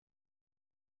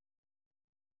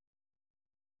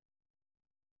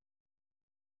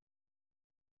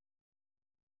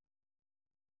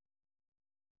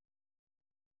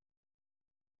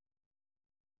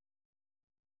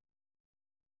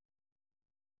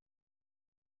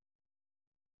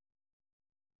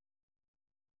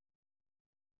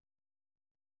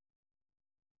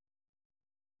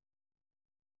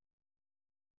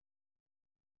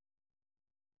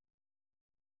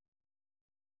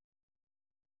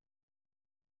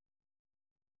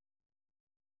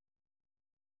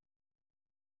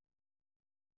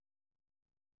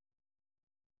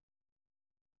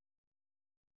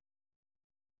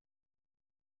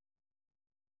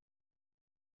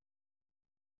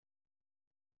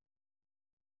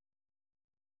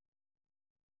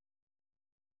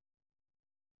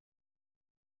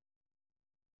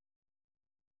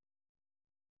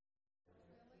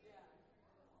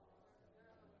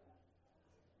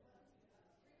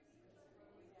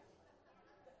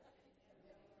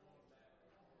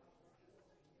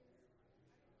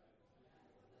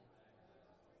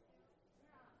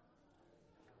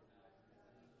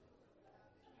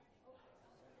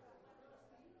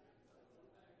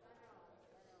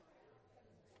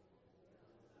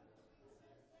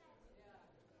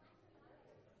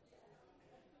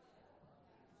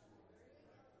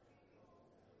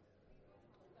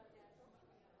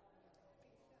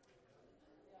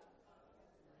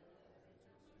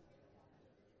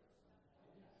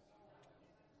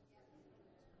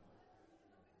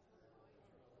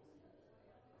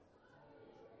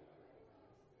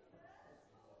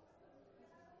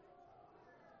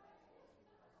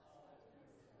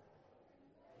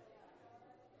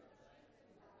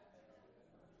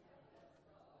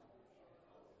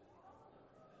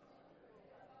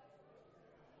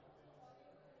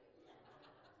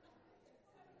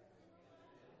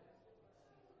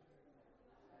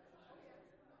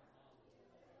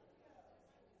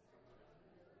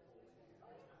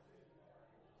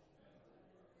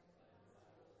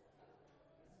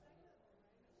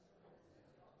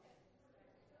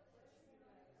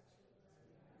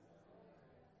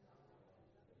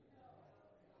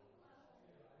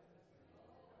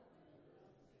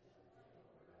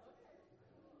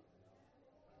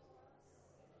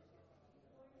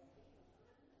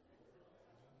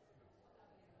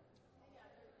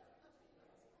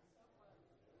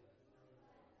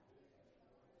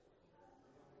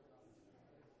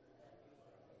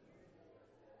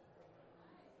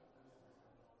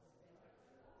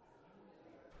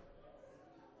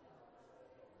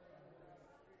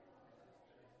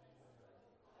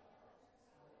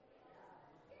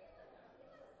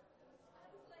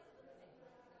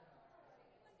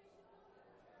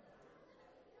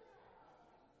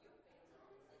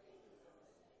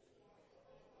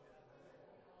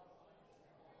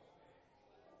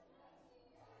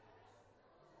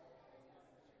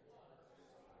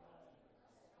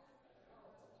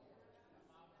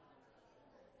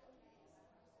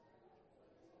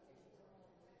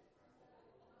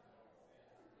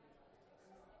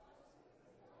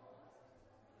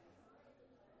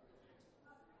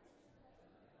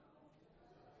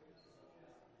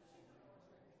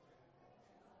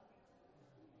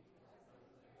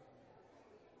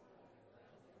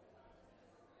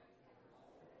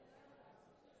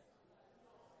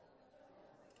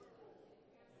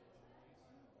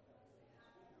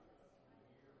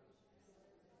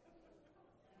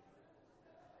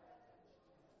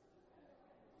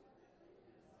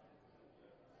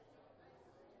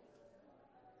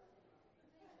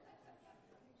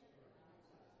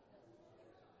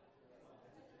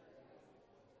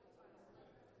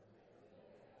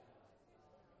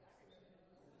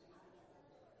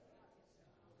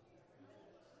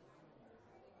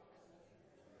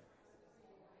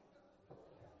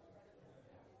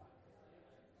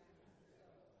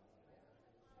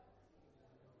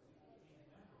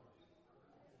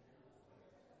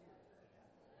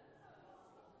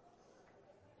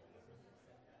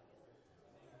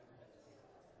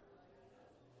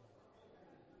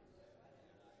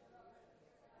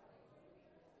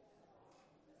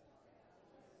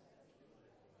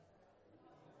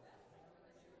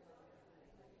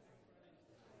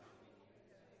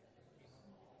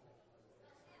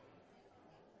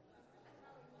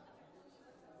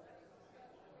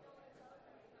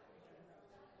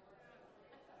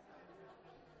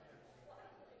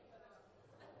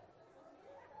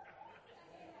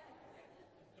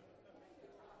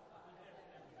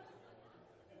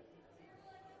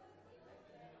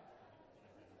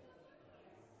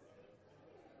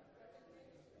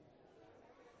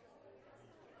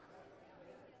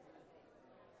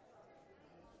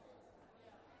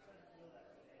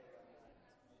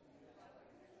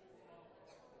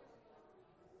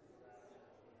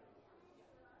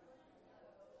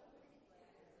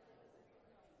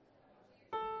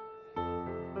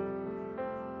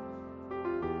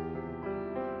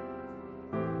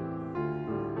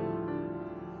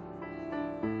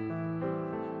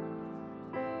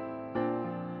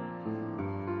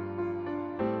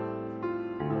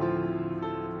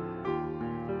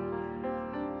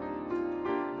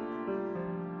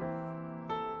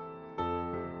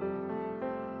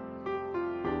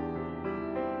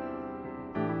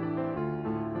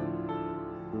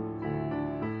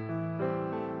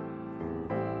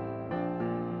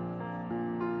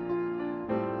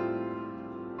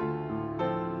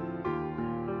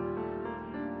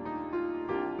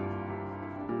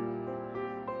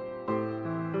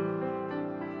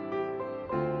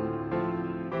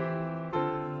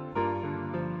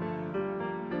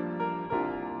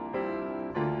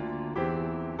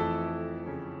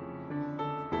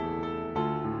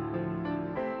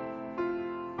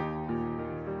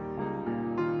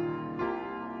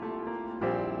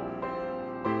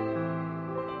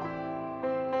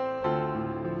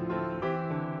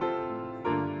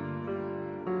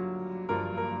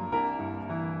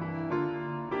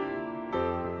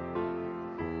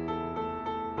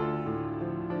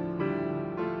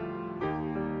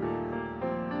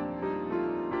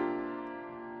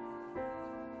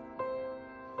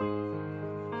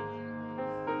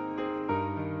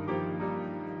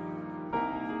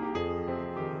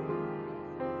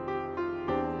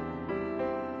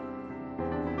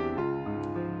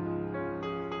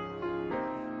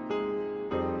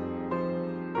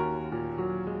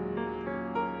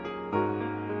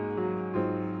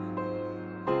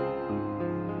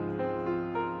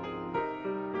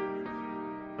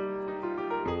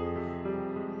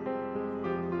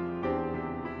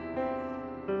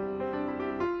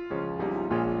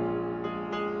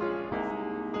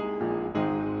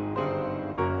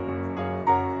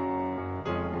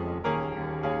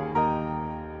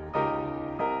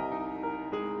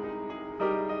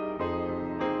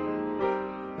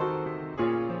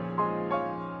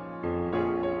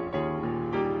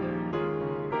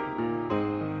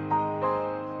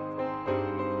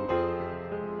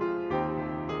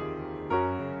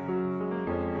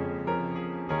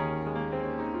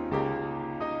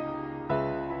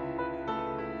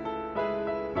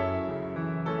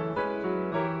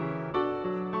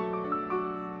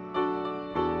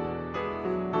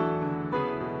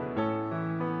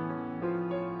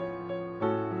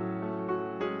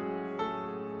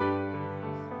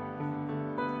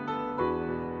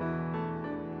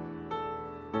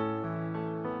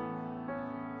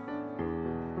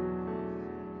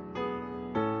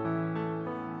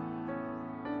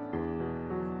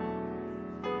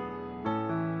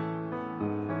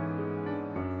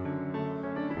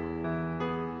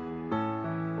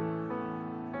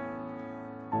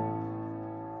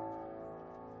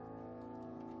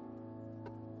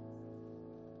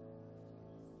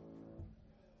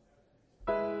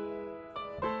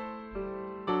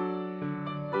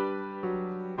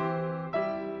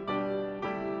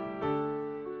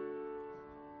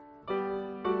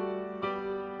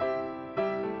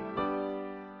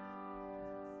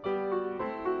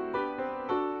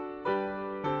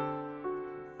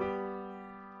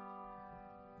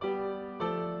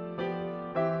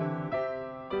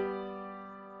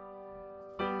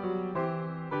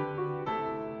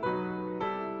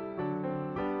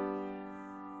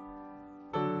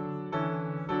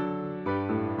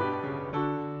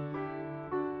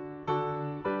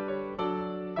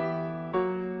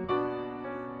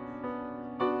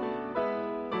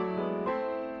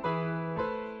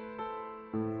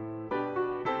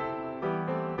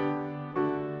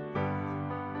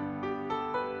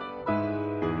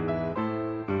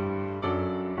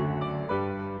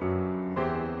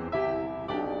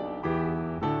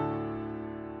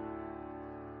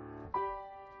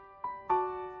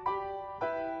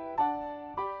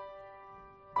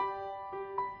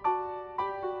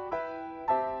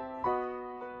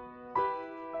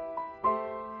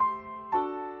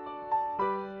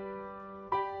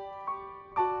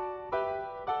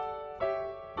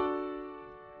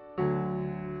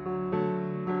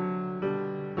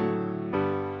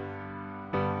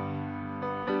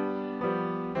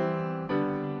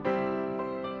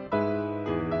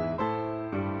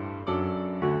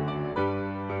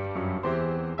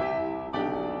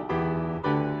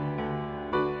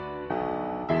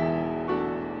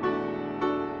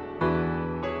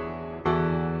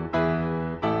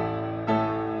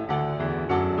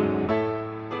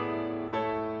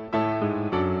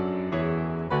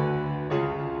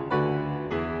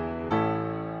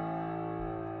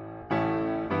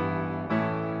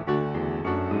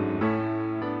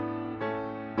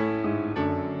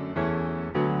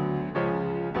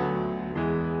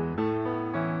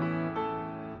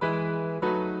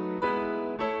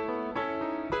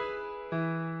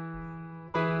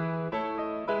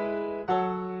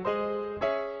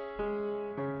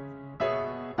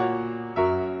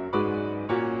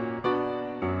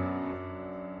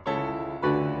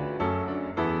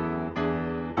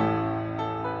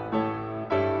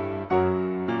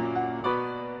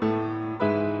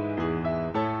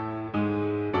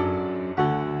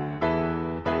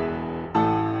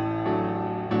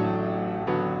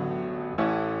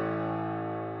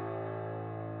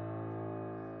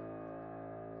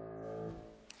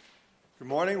Good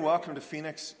morning. Welcome to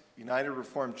Phoenix United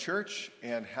Reformed Church,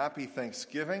 and happy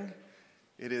Thanksgiving.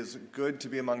 It is good to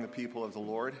be among the people of the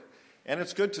Lord, and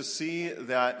it's good to see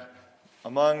that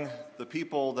among the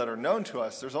people that are known to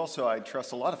us, there's also, I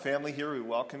trust, a lot of family here. We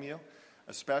welcome you,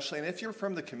 especially. And if you're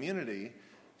from the community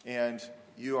and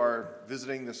you are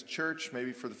visiting this church,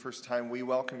 maybe for the first time, we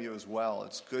welcome you as well.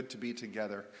 It's good to be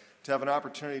together, to have an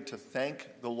opportunity to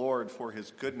thank the Lord for his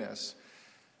goodness.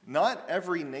 Not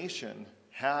every nation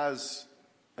has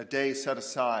a day set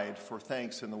aside for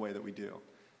thanks in the way that we do.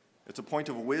 It's a point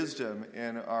of wisdom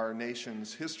in our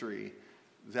nation's history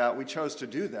that we chose to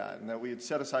do that, and that we had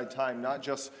set aside time not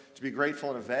just to be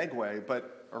grateful in a vague way,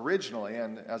 but originally,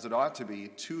 and as it ought to be,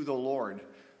 to the Lord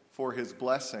for his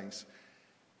blessings.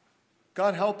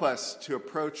 God help us to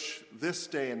approach this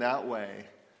day in that way.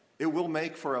 It will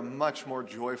make for a much more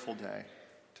joyful day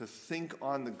to think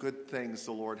on the good things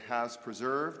the Lord has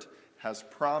preserved, has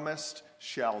promised,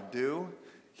 shall do.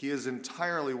 He is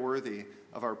entirely worthy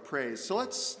of our praise. So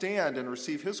let's stand and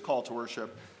receive his call to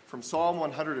worship from Psalm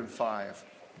 105.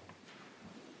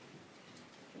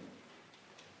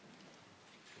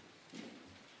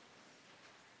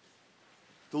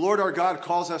 The Lord our God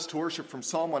calls us to worship from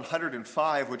Psalm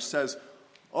 105, which says,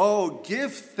 "Oh,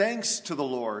 give thanks to the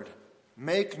Lord.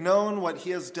 Make known what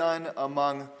he has done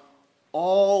among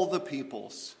all the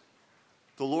peoples."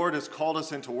 The Lord has called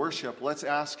us into worship. Let's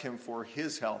ask him for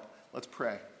his help. Let's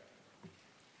pray.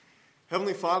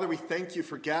 Heavenly Father, we thank you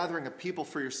for gathering a people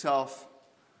for yourself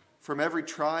from every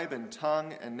tribe and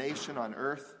tongue and nation on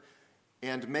earth,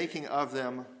 and making of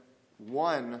them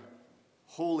one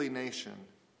holy nation,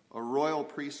 a royal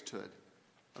priesthood,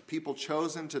 a people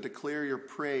chosen to declare your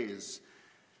praise.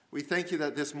 We thank you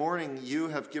that this morning you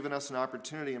have given us an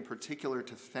opportunity in particular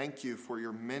to thank you for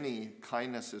your many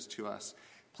kindnesses to us.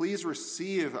 Please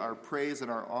receive our praise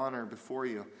and our honor before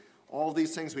you. All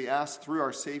these things we ask through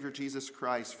our Savior Jesus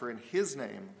Christ, for in his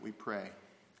name we pray.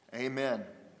 Amen.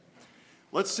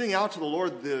 Let's sing out to the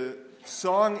Lord the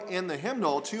song in the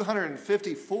hymnal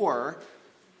 254,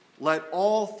 "Let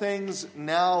All Things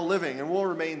Now Living," and we'll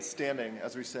remain standing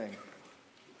as we sing.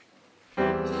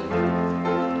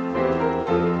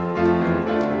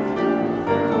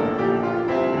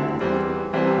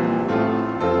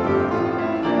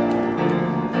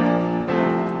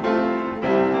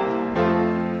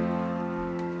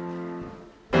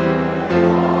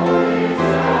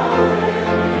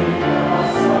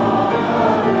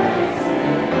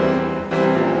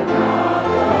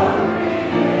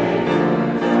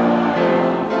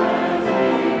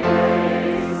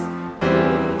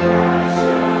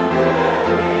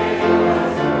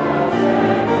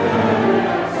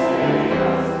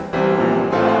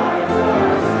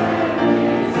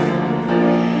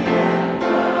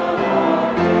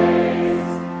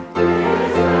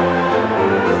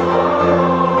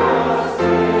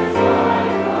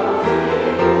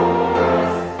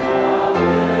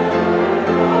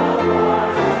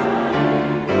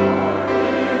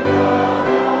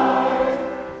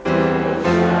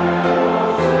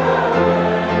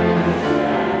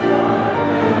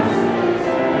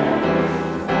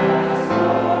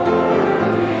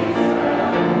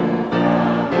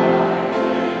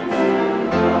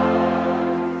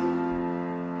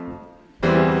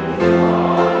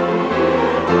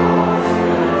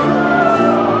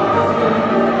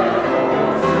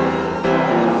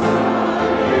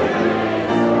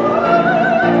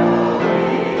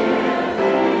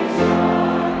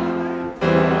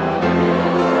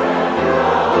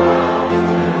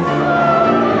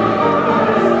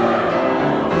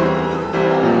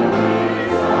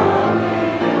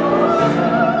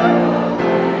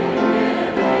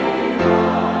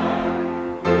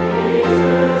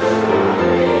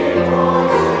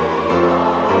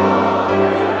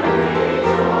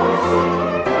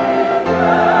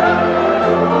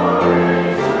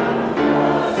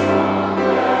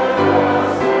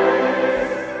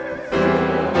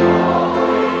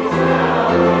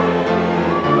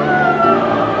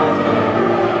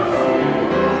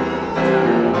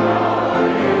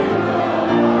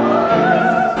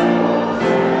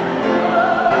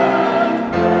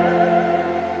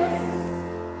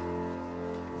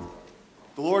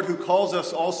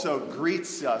 Also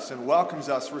greets us and welcomes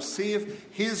us. Receive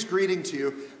his greeting to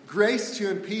you. Grace to you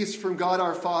and peace from God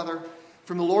our Father,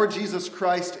 from the Lord Jesus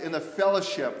Christ, in the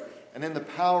fellowship and in the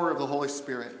power of the Holy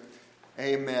Spirit.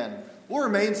 Amen. We'll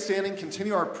remain standing,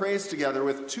 continue our praise together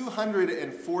with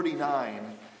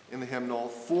 249 in the hymnal,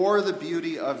 "For the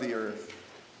Beauty of the Earth."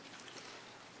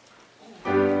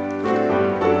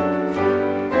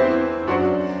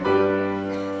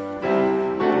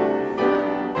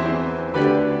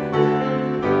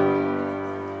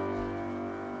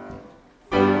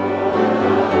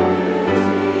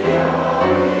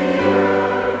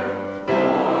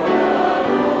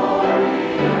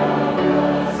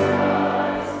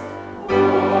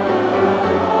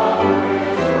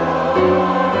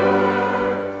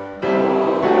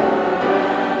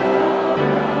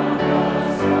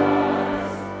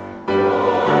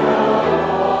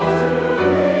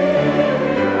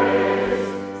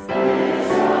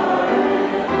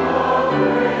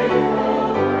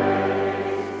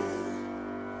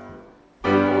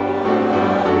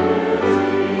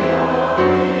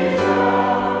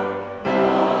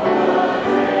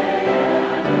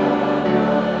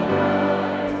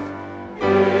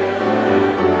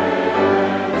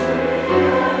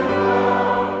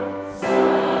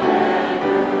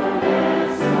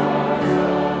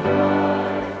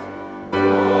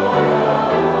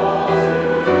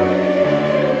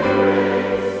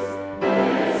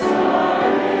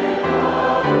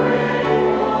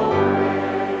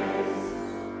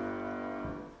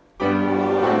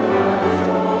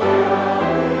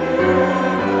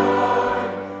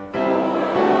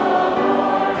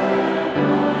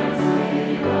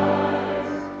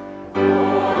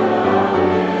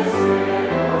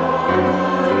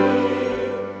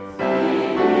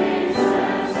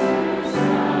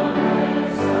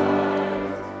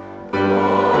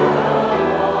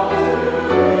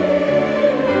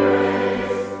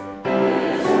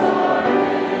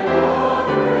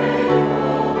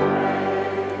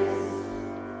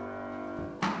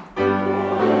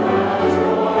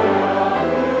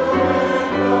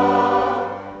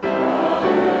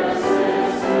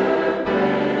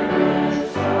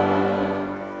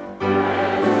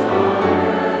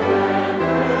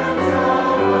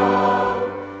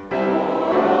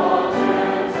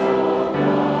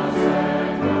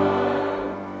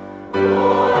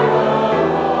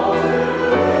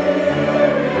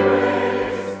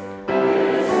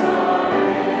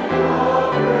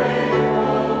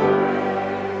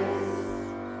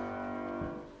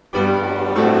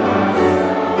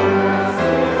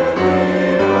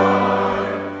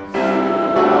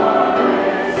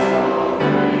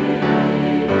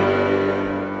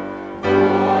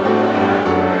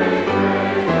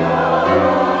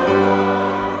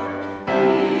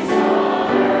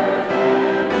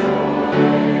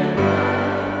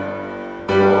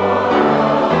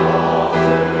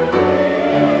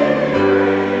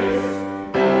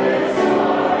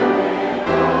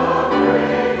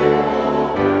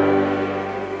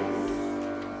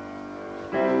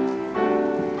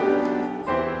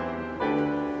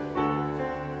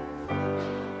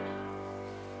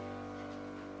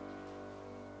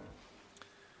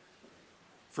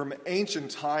 From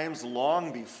ancient times,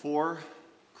 long before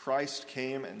Christ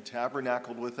came and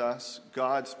tabernacled with us,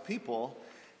 God's people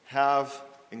have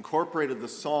incorporated the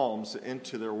Psalms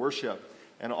into their worship,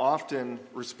 and often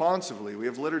responsively. We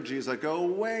have liturgies that go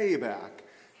way back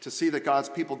to see that God's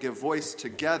people give voice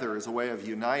together as a way of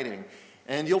uniting.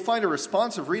 And you'll find a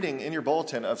responsive reading in your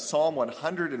bulletin of Psalm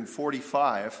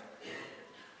 145.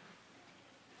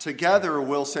 Together,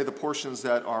 we'll say the portions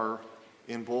that are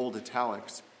in bold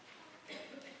italics.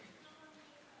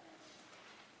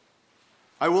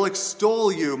 I will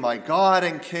extol you, my God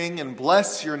and King, and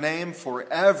bless your name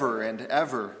forever and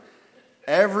ever.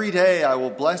 Every day I will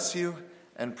bless you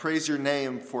and praise your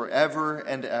name forever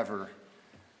and ever.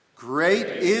 Great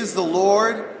is the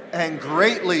Lord, and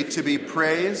greatly to be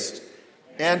praised,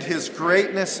 and his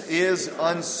greatness is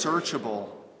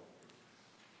unsearchable.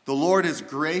 The Lord is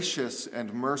gracious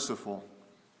and merciful,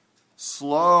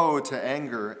 slow to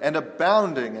anger, and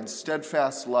abounding in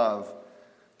steadfast love.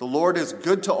 The Lord is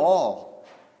good to all,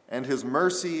 and his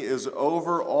mercy is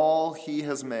over all he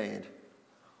has made.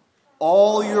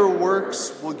 All your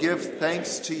works will give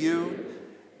thanks to you,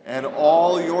 and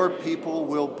all your people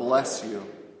will bless you.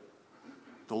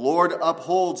 The Lord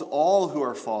upholds all who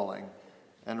are falling,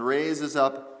 and raises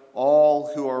up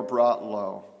all who are brought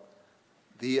low.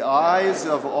 The eyes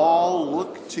of all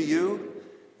look to you,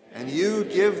 and you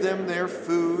give them their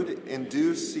food in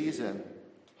due season.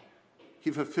 He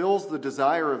fulfills the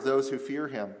desire of those who fear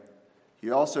him. He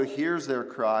also hears their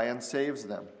cry and saves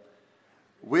them.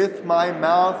 With my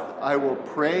mouth I will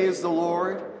praise the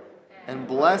Lord and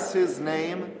bless his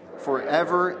name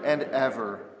forever and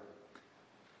ever.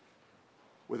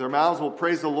 With our mouths we'll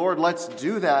praise the Lord. Let's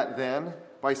do that then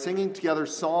by singing together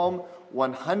Psalm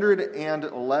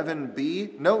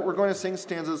 111b. Note we're going to sing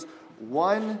stanzas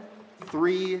 1,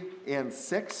 3, and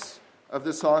 6 of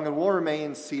this song, and we'll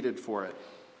remain seated for it.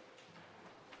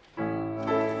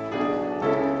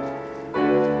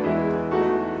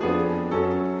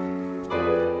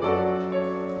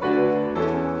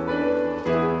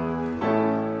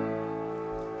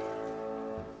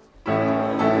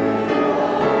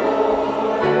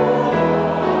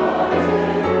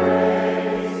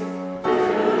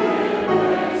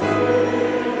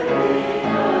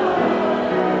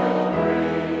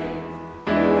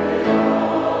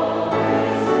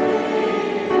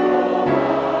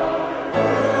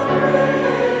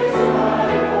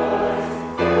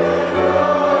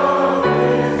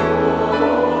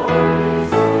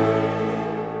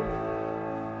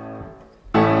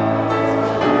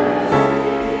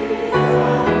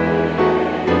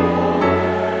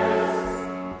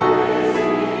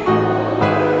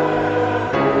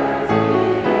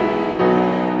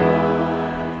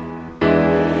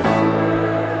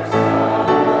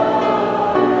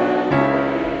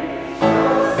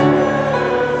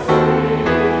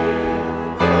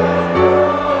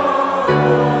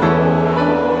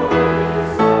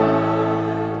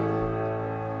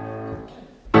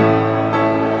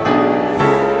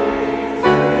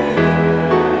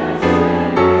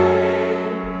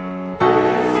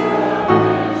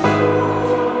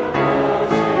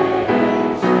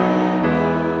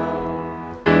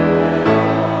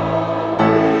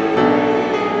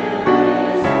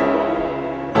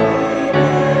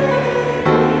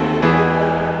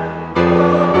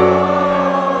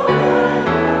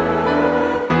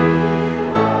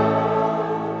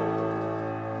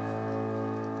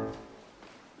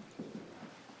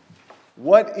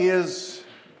 What is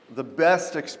the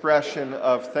best expression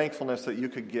of thankfulness that you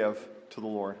could give to the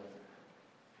Lord?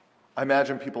 I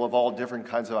imagine people have all different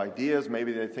kinds of ideas.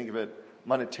 Maybe they think of it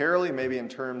monetarily, maybe in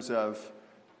terms of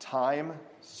time,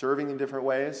 serving in different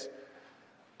ways.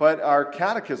 But our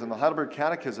catechism, the Heidelberg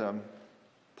Catechism,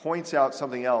 points out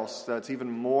something else that's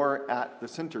even more at the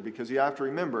center, because you have to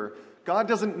remember, God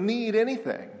doesn't need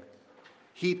anything.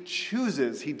 He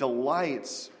chooses, he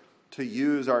delights to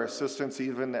use our assistance,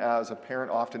 even as a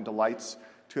parent often delights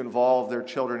to involve their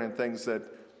children in things that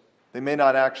they may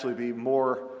not actually be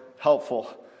more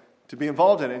helpful to be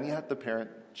involved in, and yet the parent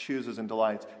chooses and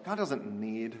delights. God doesn't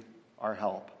need our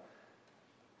help,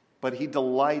 but he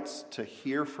delights to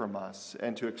hear from us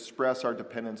and to express our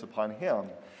dependence upon him.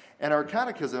 And our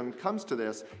catechism comes to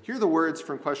this. Here are the words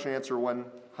from question and answer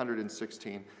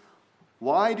 116.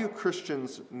 Why do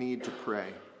Christians need to pray?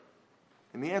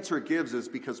 And the answer it gives is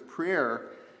because prayer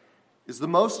is the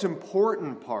most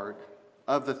important part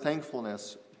of the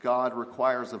thankfulness God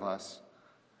requires of us.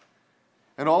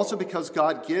 And also because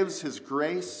God gives his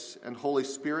grace and Holy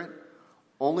Spirit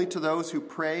only to those who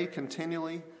pray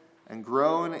continually and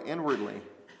groan inwardly,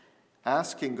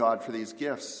 asking God for these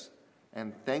gifts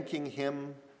and thanking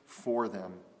him for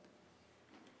them.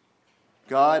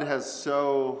 God has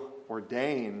so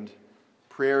ordained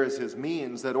prayer as his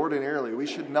means that ordinarily we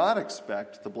should not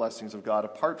expect the blessings of God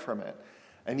apart from it.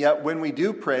 And yet when we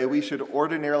do pray, we should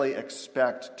ordinarily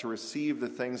expect to receive the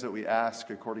things that we ask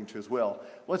according to his will.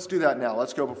 Let's do that now.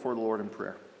 Let's go before the Lord in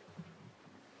prayer.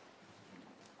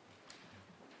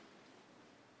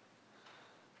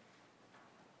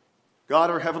 God,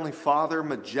 our Heavenly Father,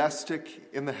 majestic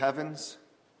in the heavens,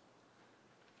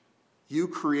 you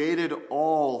created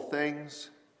all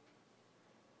things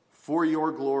for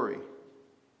your glory,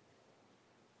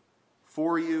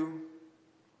 for you,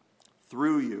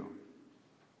 through you.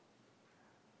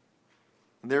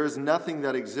 And there is nothing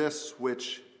that exists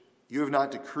which you have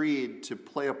not decreed to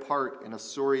play a part in a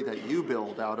story that you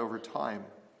build out over time.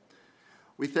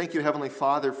 We thank you, Heavenly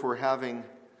Father, for having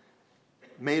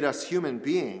made us human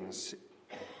beings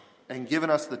and given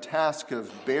us the task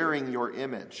of bearing your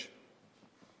image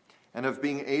and of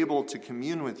being able to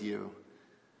commune with you.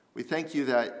 We thank you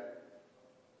that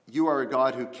you are a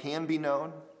God who can be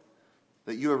known,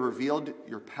 that you have revealed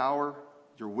your power,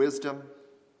 your wisdom,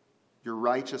 your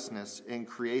righteousness in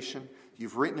creation.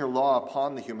 You've written your law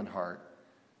upon the human heart,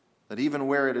 that even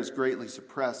where it is greatly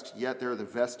suppressed, yet there are the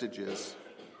vestiges,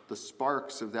 the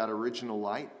sparks of that original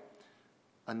light,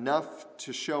 enough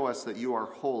to show us that you are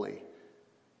holy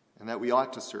and that we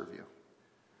ought to serve you.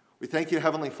 We thank you,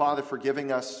 Heavenly Father, for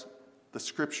giving us the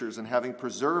Scriptures and having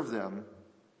preserved them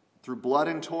through blood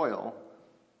and toil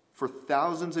for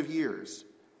thousands of years,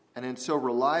 and in so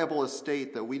reliable a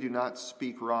state that we do not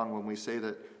speak wrong when we say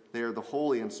that they are the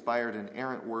holy, inspired, and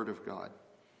inerrant Word of God.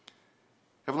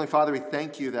 Heavenly Father, we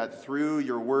thank you that through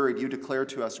your Word you declare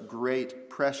to us great,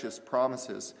 precious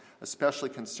promises, especially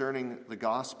concerning the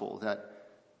gospel, that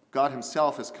God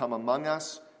himself has come among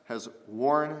us, has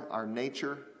worn our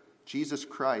nature. Jesus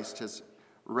Christ has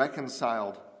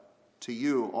reconciled to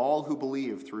you all who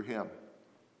believe through him.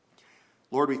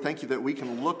 Lord, we thank you that we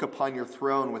can look upon your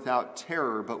throne without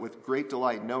terror, but with great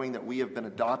delight, knowing that we have been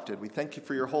adopted. We thank you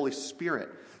for your Holy Spirit,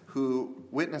 who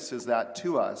witnesses that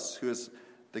to us, who is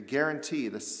the guarantee,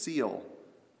 the seal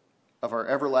of our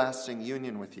everlasting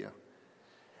union with you.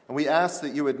 And we ask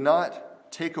that you would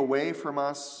not take away from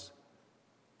us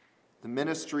the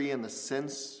ministry and the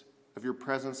sense of your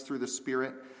presence through the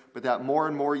Spirit, but that more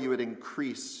and more you would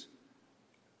increase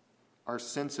our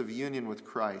sense of union with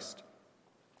Christ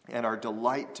and our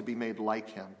delight to be made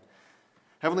like him.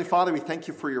 Heavenly Father, we thank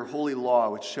you for your holy law,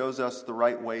 which shows us the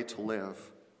right way to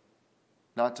live,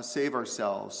 not to save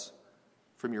ourselves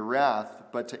from your wrath,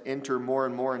 but to enter more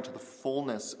and more into the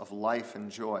fullness of life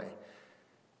and joy.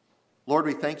 Lord,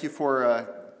 we thank you for a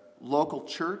local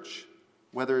church,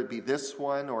 whether it be this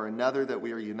one or another that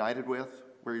we are united with,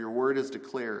 where your word is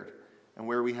declared and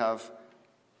where we have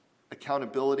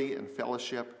accountability and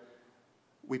fellowship.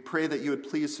 We pray that you would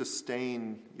please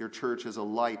sustain your church as a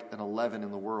light and a leaven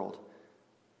in the world.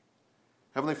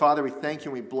 Heavenly Father, we thank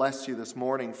you and we bless you this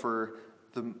morning for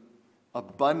the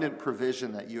abundant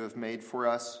provision that you have made for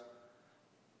us.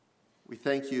 We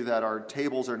thank you that our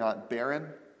tables are not barren.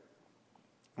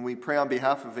 And we pray on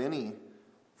behalf of any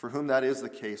for whom that is the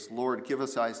case. Lord, give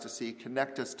us eyes to see.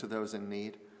 Connect us to those in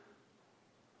need.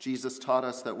 Jesus taught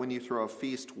us that when you throw a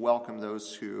feast, welcome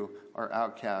those who are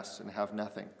outcasts and have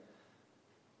nothing.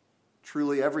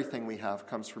 Truly, everything we have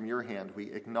comes from your hand.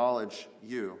 We acknowledge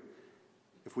you.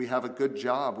 If we have a good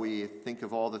job, we think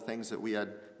of all the things that we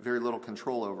had very little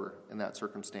control over in that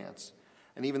circumstance.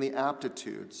 And even the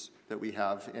aptitudes that we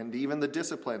have, and even the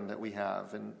discipline that we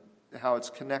have, and how it's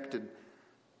connected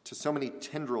to so many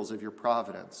tendrils of your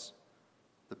providence.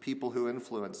 The people who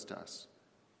influenced us,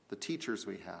 the teachers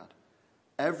we had.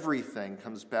 Everything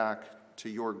comes back to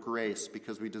your grace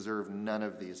because we deserve none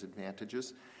of these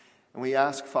advantages. And we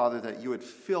ask, Father, that you would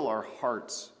fill our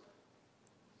hearts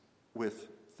with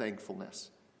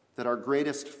thankfulness, that our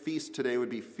greatest feast today would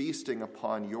be feasting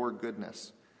upon your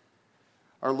goodness.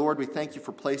 Our Lord, we thank you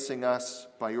for placing us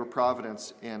by your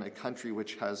providence in a country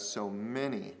which has so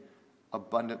many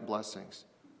abundant blessings.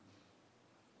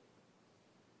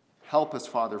 Help us,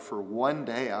 Father, for one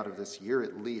day out of this year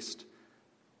at least,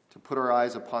 to put our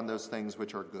eyes upon those things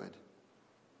which are good,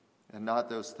 and not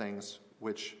those things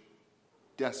which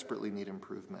desperately need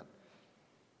improvement.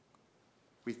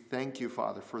 We thank you,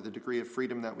 Father, for the degree of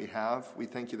freedom that we have. We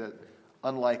thank you that,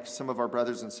 unlike some of our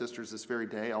brothers and sisters this very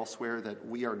day elsewhere, that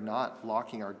we are not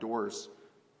locking our doors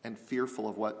and fearful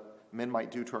of what men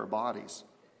might do to our bodies.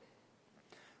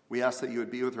 We ask that you would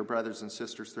be with our brothers and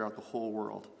sisters throughout the whole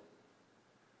world.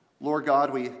 Lord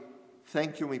God, we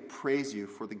thank you and we praise you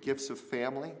for the gifts of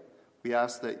family. We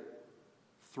ask that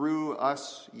through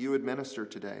us you administer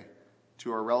today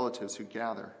to our relatives who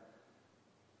gather.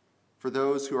 For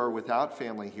those who are without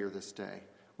family here this day,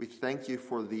 we thank you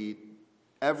for the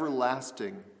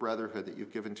everlasting brotherhood that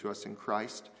you've given to us in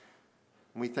Christ.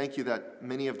 And we thank you that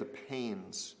many of the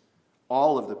pains,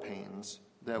 all of the pains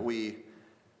that we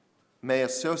may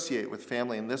associate with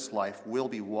family in this life will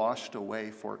be washed away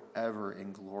forever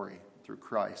in glory through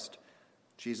Christ.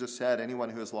 Jesus said, anyone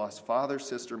who has lost father,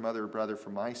 sister, mother, or brother for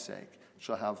my sake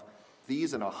shall have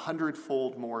these and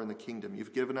 100-fold more in the kingdom.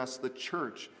 You've given us the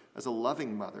church as a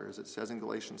loving mother, as it says in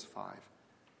Galatians 5.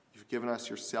 You've given us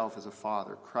yourself as a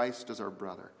father, Christ as our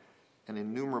brother, and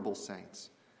innumerable saints.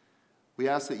 We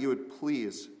ask that you would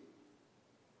please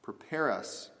prepare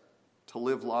us to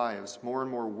live lives more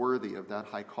and more worthy of that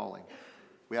high calling.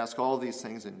 We ask all of these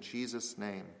things in Jesus'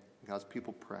 name. God's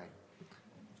people pray.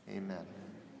 Amen.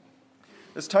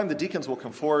 This time the deacons will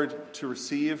come forward to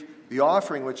receive the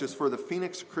offering, which is for the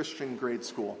Phoenix Christian Grade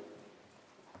School.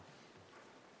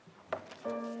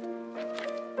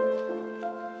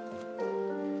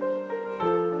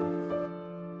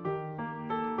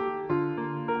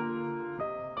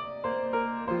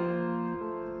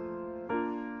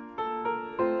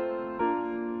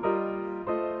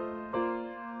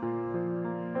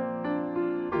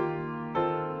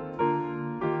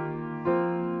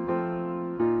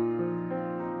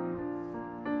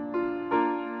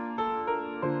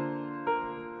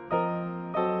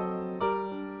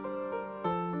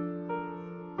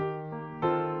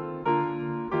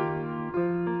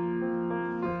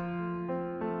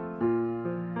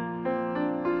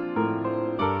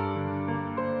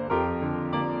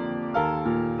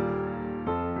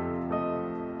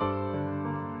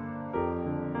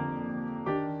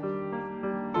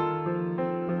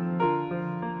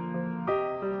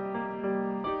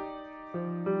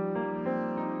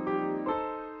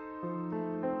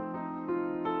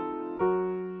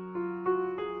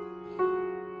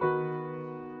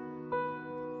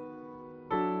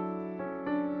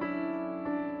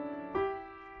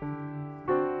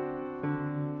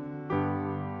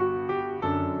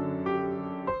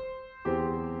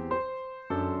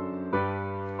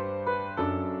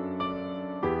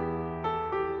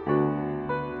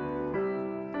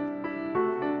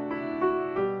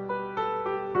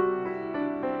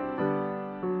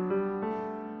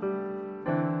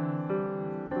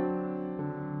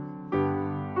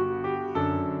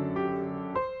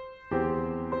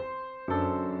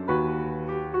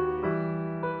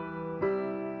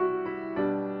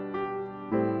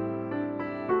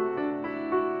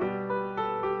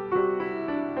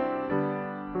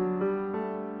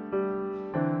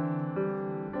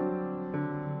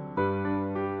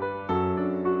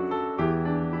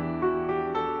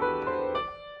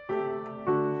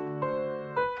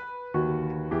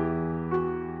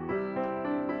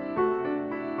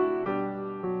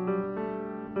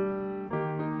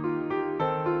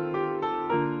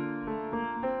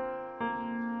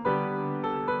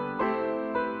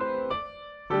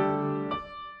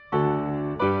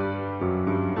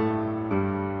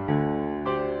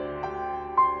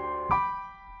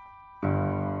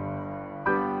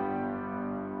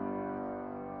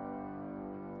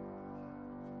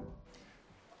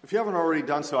 If you haven't already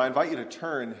done so, I invite you to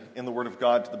turn in the Word of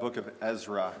God to the book of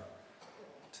Ezra.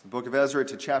 To the book of Ezra,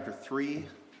 to chapter 3.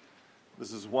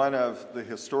 This is one of the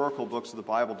historical books of the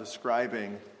Bible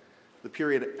describing the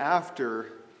period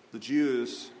after the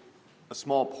Jews, a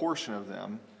small portion of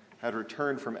them, had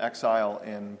returned from exile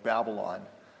in Babylon.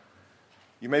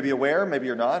 You may be aware, maybe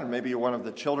you're not, and maybe you're one of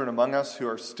the children among us who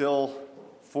are still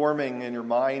forming in your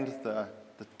mind the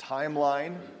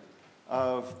timeline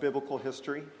of biblical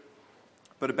history.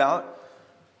 But about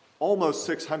almost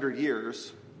 600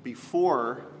 years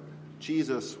before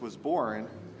Jesus was born,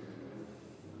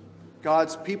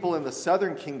 God's people in the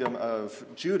southern kingdom of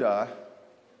Judah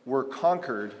were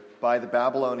conquered by the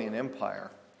Babylonian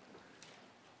Empire.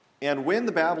 And when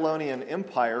the Babylonian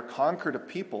Empire conquered a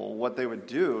people, what they would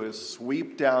do is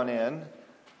sweep down in,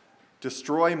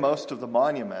 destroy most of the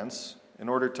monuments in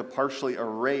order to partially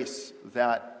erase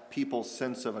that people's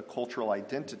sense of a cultural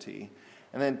identity,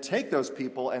 and then take those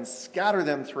people and scatter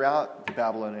them throughout the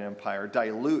Babylonian Empire,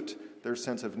 dilute their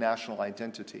sense of national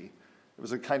identity. It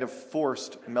was a kind of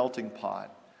forced melting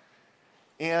pot.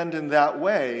 And in that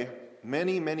way,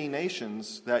 many, many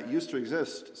nations that used to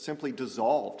exist simply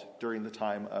dissolved during the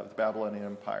time of the Babylonian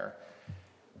Empire.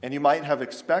 And you might have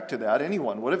expected that,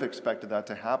 anyone would have expected that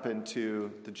to happen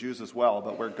to the Jews as well.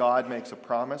 But where God makes a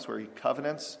promise, where he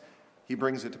covenants, he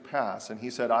brings it to pass. And he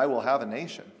said, I will have a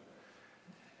nation.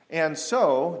 And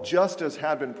so, just as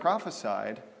had been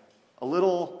prophesied, a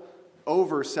little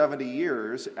over 70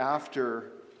 years after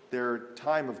their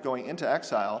time of going into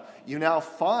exile, you now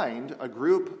find a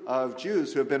group of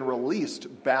Jews who have been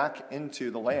released back into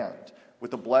the land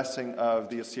with the blessing of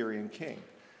the Assyrian king.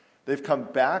 They've come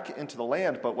back into the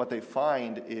land, but what they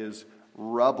find is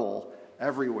rubble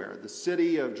everywhere. The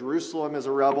city of Jerusalem is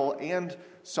a rubble, and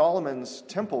Solomon's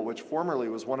temple, which formerly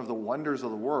was one of the wonders of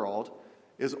the world,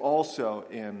 is also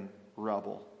in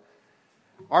rubble.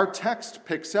 Our text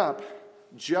picks up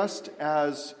just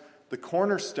as the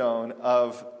cornerstone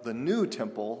of the new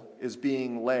temple is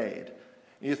being laid.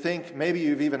 You think maybe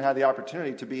you've even had the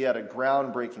opportunity to be at a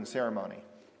groundbreaking ceremony.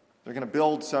 They're going to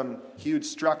build some huge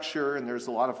structure, and there's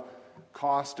a lot of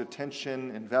cost,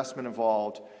 attention, investment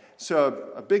involved.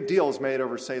 So a big deal is made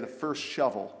over, say, the first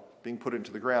shovel being put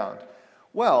into the ground.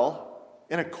 Well,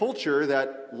 in a culture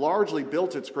that largely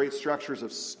built its great structures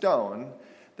of stone,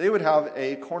 they would have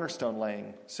a cornerstone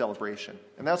laying celebration.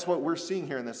 And that's what we're seeing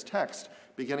here in this text,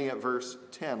 beginning at verse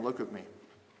 10. Look with me.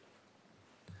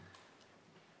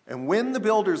 And when the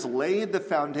builders laid the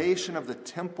foundation of the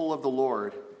temple of the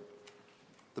Lord,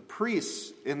 the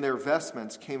priests in their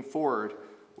vestments came forward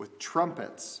with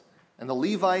trumpets, and the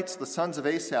Levites, the sons of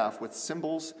Asaph, with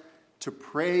cymbals, to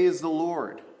praise the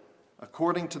Lord,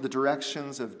 according to the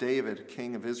directions of David,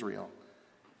 king of Israel.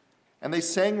 And they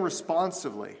sang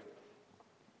responsively,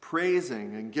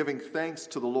 praising and giving thanks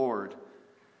to the Lord.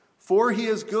 For he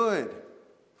is good,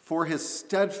 for his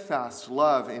steadfast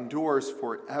love endures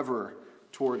forever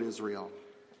toward Israel.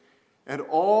 And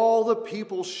all the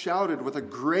people shouted with a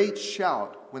great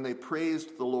shout when they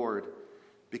praised the Lord,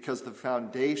 because the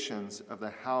foundations of the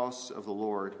house of the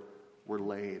Lord were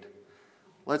laid.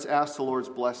 Let's ask the Lord's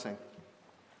blessing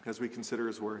as we consider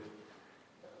his word.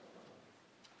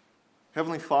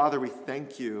 Heavenly Father, we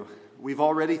thank you. We've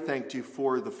already thanked you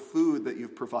for the food that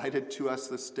you've provided to us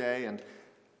this day and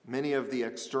many of the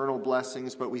external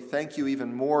blessings, but we thank you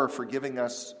even more for giving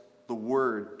us the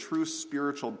word, true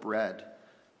spiritual bread.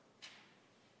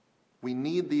 We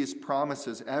need these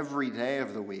promises every day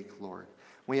of the week, Lord.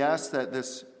 We ask that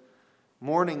this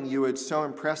morning you would so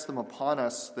impress them upon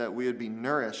us that we would be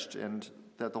nourished and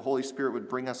that the Holy Spirit would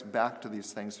bring us back to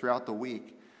these things throughout the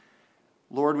week.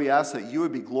 Lord, we ask that you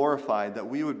would be glorified, that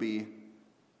we would be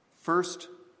first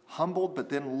humbled but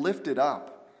then lifted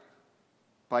up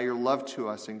by your love to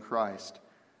us in Christ.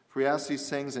 For we ask these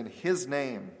things in his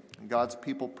name, and God's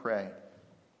people pray.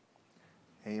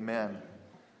 Amen.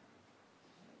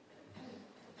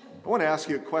 I want to ask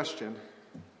you a question.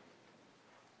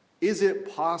 Is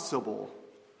it possible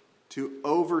to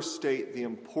overstate the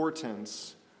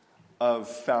importance of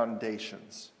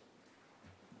foundations?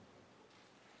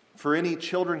 For any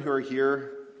children who are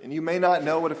here, and you may not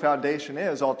know what a foundation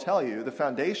is, I'll tell you, the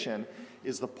foundation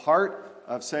is the part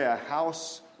of, say, a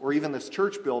house or even this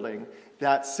church building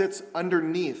that sits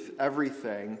underneath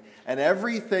everything, and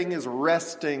everything is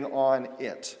resting on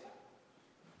it.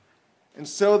 And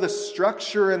so the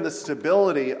structure and the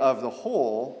stability of the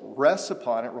whole rests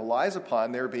upon, it relies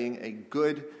upon there being a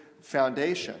good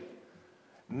foundation.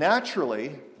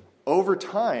 Naturally, over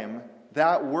time,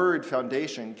 that word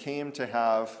foundation came to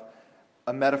have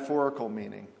a metaphorical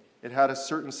meaning. It had a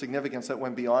certain significance that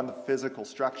went beyond the physical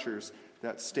structures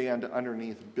that stand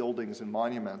underneath buildings and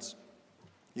monuments.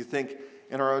 You think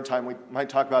in our own time we might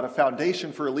talk about a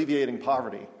foundation for alleviating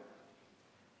poverty.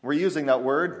 We're using that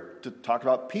word to talk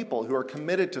about people who are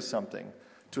committed to something,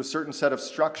 to a certain set of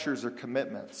structures or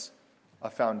commitments,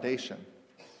 a foundation.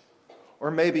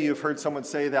 Or maybe you've heard someone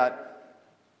say that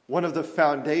one of the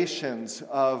foundations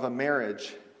of a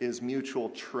marriage is mutual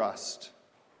trust.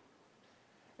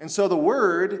 And so the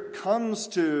word comes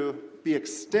to be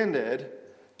extended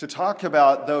to talk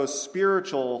about those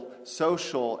spiritual,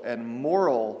 social, and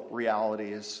moral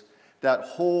realities that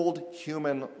hold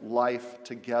human life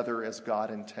together as God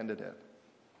intended it.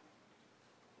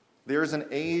 There's an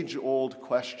age-old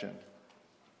question,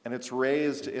 and it's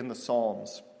raised in the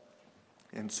Psalms.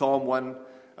 In Psalm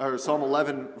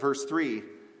 11, verse 3,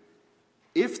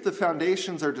 if the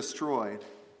foundations are destroyed,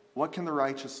 what can the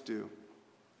righteous do?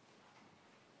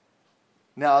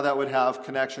 Now, that would have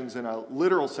connections in a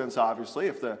literal sense, obviously.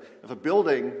 If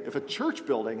a church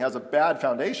building has a bad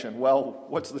foundation, well,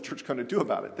 what's the church going to do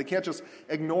about it? They can't just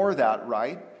ignore that,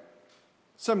 right?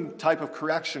 Some type of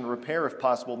correction, repair, if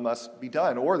possible, must be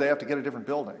done, or they have to get a different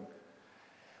building.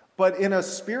 But in a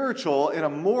spiritual, in a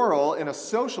moral, in a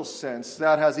social sense,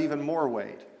 that has even more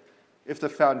weight. If the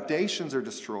foundations are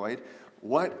destroyed,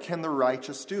 what can the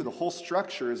righteous do? The whole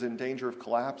structure is in danger of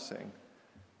collapsing.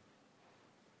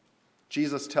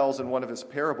 Jesus tells in one of his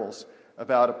parables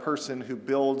about a person who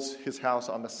builds his house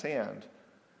on the sand,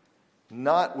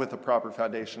 not with a proper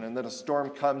foundation, and then a storm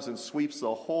comes and sweeps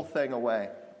the whole thing away.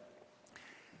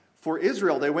 For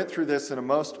Israel, they went through this in a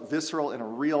most visceral and a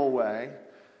real way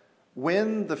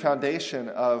when the foundation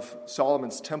of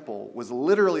Solomon's temple was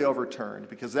literally overturned,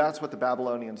 because that's what the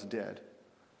Babylonians did.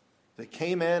 They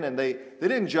came in and they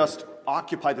didn't just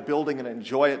occupy the building and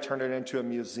enjoy it, turn it into a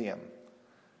museum.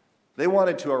 They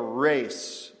wanted to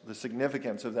erase the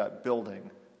significance of that building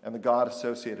and the God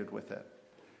associated with it.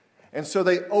 And so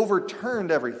they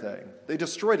overturned everything. They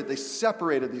destroyed it. They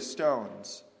separated these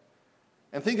stones.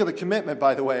 And think of the commitment,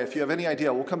 by the way, if you have any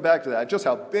idea, we'll come back to that, just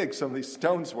how big some of these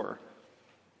stones were.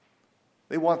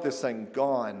 They want this thing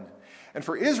gone. And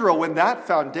for Israel, when that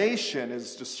foundation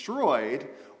is destroyed,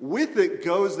 with it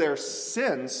goes their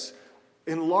sense,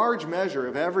 in large measure,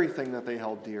 of everything that they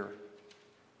held dear.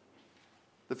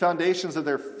 The foundations of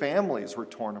their families were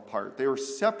torn apart. They were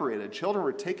separated. Children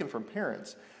were taken from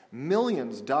parents.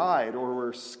 Millions died or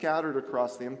were scattered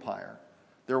across the empire.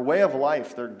 Their way of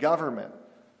life, their government,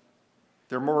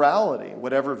 their morality,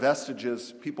 whatever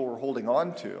vestiges people were holding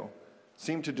on to,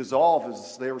 seemed to dissolve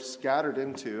as they were scattered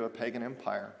into a pagan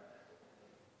empire.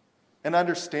 And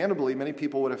understandably, many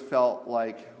people would have felt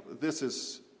like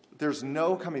there's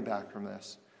no coming back from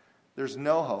this. There's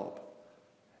no hope.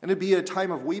 And it'd be a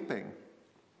time of weeping.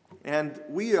 And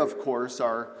we, of course,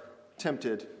 are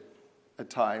tempted at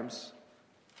times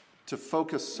to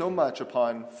focus so much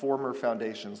upon former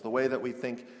foundations, the way that we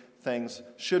think things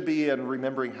should be, and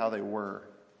remembering how they were.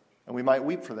 And we might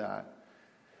weep for that.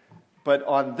 But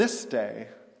on this day,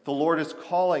 the Lord is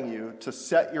calling you to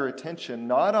set your attention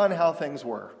not on how things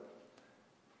were,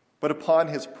 but upon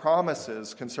his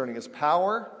promises concerning his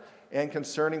power and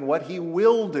concerning what he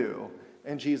will do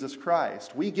in Jesus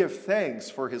Christ. We give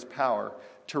thanks for his power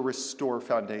to restore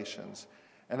foundations,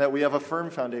 and that we have a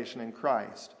firm foundation in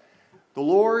Christ. The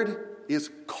Lord is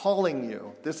calling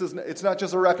you. It's not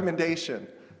just a recommendation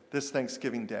this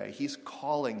Thanksgiving Day. He's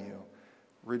calling you.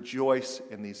 Rejoice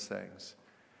in these things.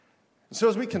 And so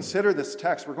as we consider this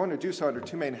text, we're going to do so under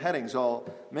two main headings. I'll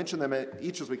mention them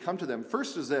each as we come to them.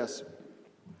 First is this.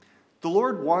 The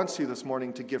Lord wants you this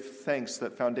morning to give thanks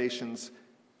that foundations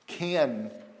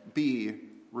can be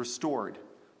restored.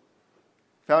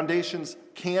 Foundations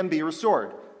can be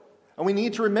restored. And we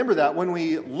need to remember that when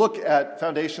we look at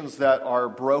foundations that are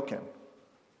broken.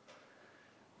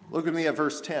 Look with me at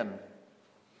verse 10.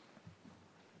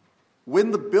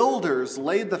 When the builders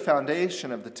laid the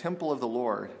foundation of the temple of the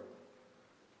Lord,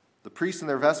 the priests in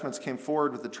their vestments came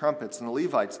forward with the trumpets, and the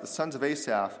Levites, the sons of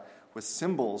Asaph, with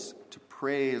cymbals to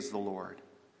praise the Lord.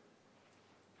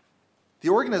 The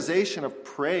organization of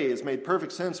praise made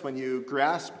perfect sense when you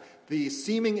grasp the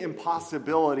seeming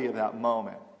impossibility of that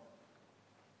moment.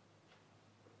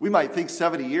 We might think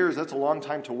 70 years, that's a long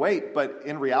time to wait, but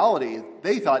in reality,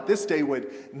 they thought this day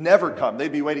would never come.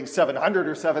 They'd be waiting 700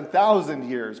 or 7,000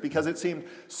 years because it seemed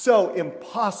so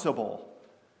impossible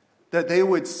that they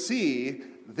would see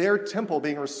their temple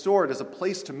being restored as a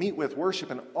place to meet with, worship,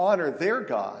 and honor their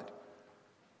God.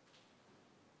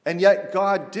 And yet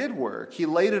God did work. He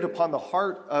laid it upon the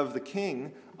heart of the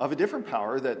king of a different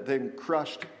power that then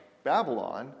crushed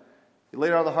Babylon. He laid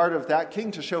it on the heart of that king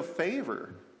to show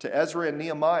favor to Ezra and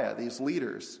Nehemiah, these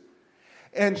leaders.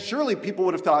 And surely people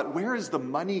would have thought, where is the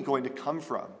money going to come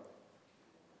from?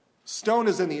 Stone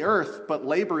is in the earth, but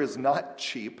labor is not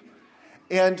cheap.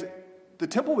 And the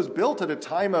temple was built at a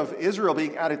time of Israel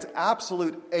being at its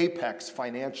absolute apex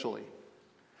financially.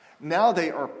 Now they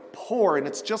are poor, and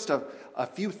it's just a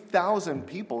few thousand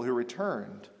people who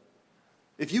returned.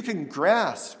 If you can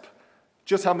grasp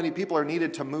just how many people are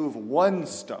needed to move one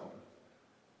stone,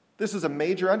 this is a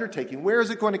major undertaking. Where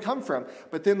is it going to come from?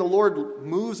 But then the Lord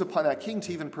moves upon that king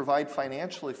to even provide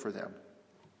financially for them.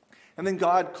 And then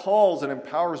God calls and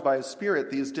empowers by his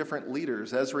Spirit these different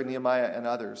leaders, Ezra, Nehemiah, and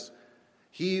others.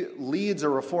 He leads a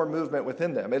reform movement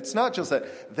within them. It's not just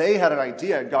that they had an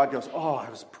idea and God goes, oh, I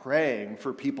was praying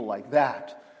for people like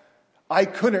that. I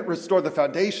couldn't restore the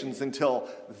foundations until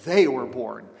they were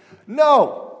born.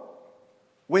 No!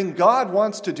 When God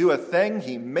wants to do a thing,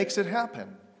 he makes it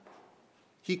happen.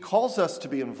 He calls us to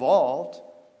be involved.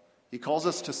 He calls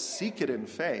us to seek it in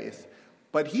faith.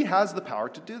 But he has the power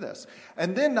to do this.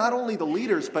 And then not only the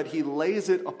leaders, but he lays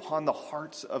it upon the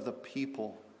hearts of the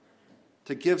people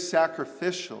to give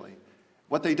sacrificially.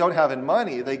 What they don't have in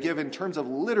money, they give in terms of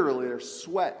literally their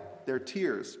sweat, their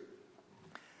tears.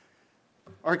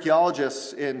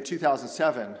 Archaeologists in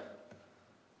 2007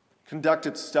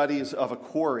 conducted studies of a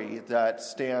quarry that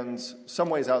stands some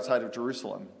ways outside of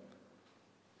Jerusalem.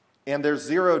 And there's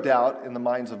zero doubt in the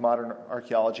minds of modern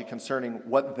archaeology concerning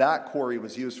what that quarry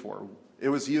was used for. It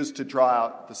was used to draw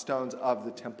out the stones of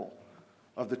the temple,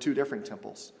 of the two different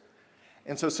temples.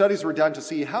 And so studies were done to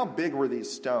see how big were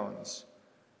these stones.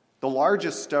 The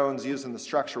largest stones used in the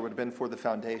structure would have been for the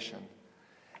foundation.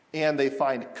 And they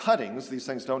find cuttings. These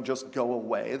things don't just go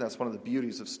away. That's one of the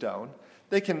beauties of stone.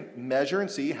 They can measure and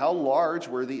see how large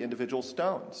were the individual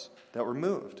stones that were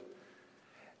moved.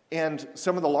 And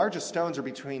some of the largest stones are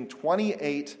between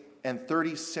 28 and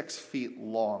 36 feet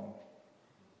long.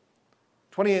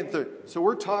 28 and 30. So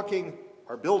we're talking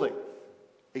our building,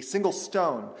 a single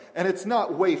stone. And it's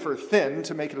not wafer thin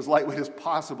to make it as lightweight as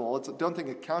possible. Don't think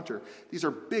a counter. These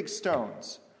are big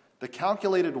stones. The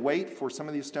calculated weight for some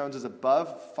of these stones is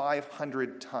above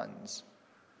 500 tons.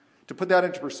 To put that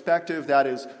into perspective, that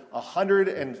is 100,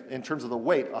 and in terms of the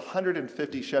weight,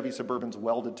 150 Chevy Suburbans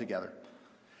welded together.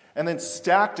 And then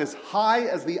stacked as high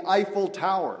as the Eiffel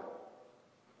Tower.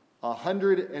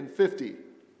 150.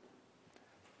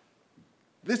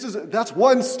 That's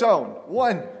one stone.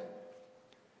 One.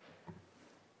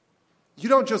 You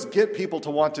don't just get people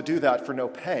to want to do that for no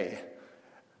pay.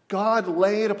 God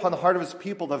laid upon the heart of his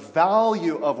people the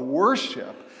value of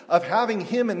worship, of having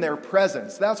him in their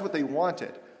presence. That's what they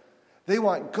wanted. They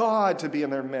want God to be in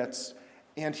their midst,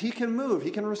 and he can move, he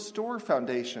can restore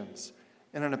foundations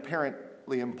in an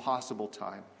apparently impossible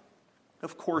time.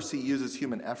 Of course, he uses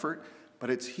human effort, but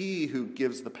it's he who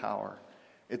gives the power.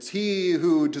 It's he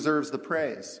who deserves the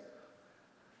praise.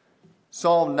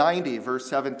 Psalm 90, verse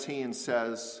 17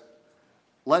 says,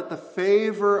 "Let the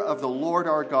favor of the Lord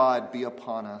our God be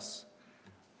upon us,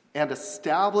 and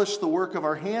establish the work of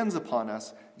our hands upon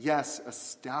us." Yes,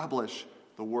 establish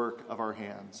the work of our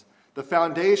hands. The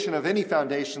foundation of any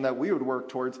foundation that we would work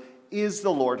towards is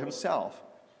the Lord himself.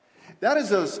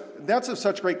 That's of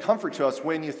such great comfort to us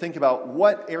when you think about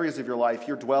what areas of your life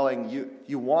you're dwelling,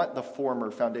 you want the former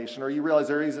foundation, or you realize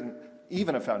there isn't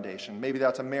even a foundation. Maybe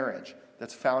that's a marriage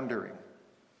that's foundering.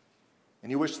 And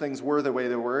you wish things were the way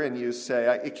they were, and you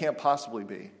say, it can't possibly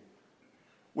be.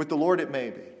 With the Lord, it may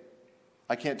be.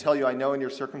 I can't tell you, I know in your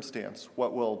circumstance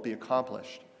what will be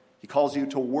accomplished. He calls you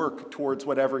to work towards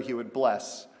whatever he would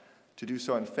bless, to do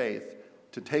so in faith,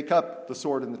 to take up the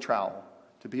sword and the trowel,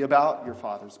 to be about your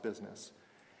Father's business.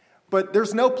 But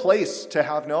there's no place to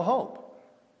have no hope.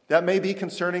 That may be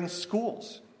concerning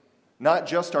schools, not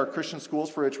just our Christian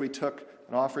schools for which we took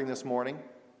an offering this morning,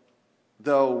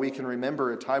 though we can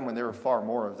remember a time when there were far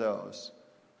more of those.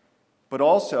 But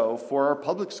also for our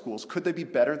public schools. Could they be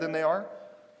better than they are?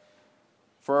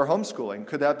 For our homeschooling,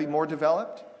 could that be more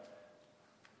developed?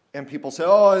 And people say,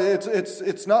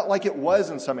 it's not like it was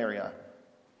in some area.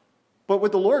 But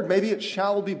with the Lord, maybe it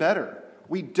shall be better.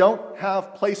 We don't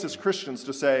have place as Christians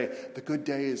to say, the good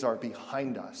days are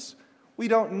behind us. We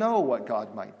don't know what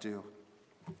God might do.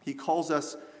 He calls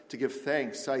us to give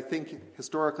thanks. I think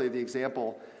historically the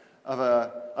example of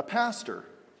a pastor,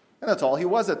 and that's all he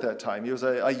was at that time. He was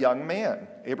a young man,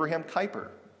 Abraham Kuyper.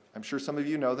 I'm sure some of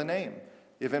you know the name.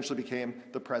 He eventually became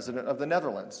the president of the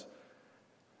Netherlands.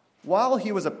 While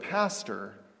he was a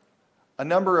pastor, a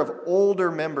number of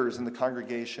older members in the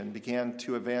congregation began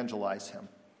to evangelize him.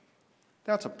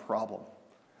 That's a problem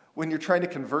when you're trying to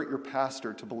convert your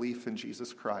pastor to belief in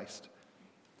Jesus Christ.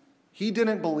 He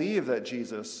didn't believe that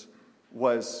Jesus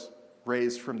was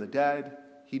raised from the dead.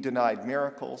 He denied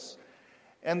miracles.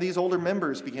 And these older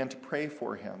members began to pray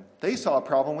for him. They saw a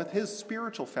problem with his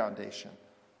spiritual foundation,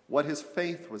 what his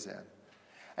faith was in.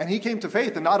 And he came to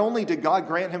faith, and not only did God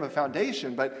grant him a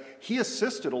foundation, but he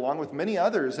assisted, along with many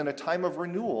others, in a time of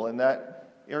renewal in that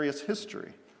area's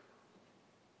history.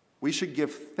 We should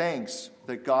give thanks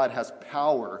that God has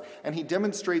power, and he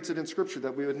demonstrates it in Scripture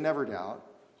that we would never doubt,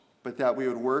 but that we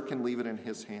would work and leave it in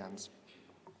his hands.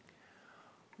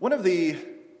 One of the,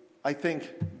 I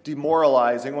think,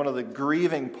 demoralizing, one of the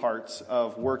grieving parts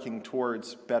of working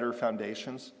towards better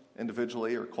foundations,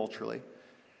 individually or culturally,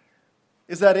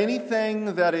 is that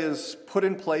anything that is put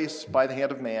in place by the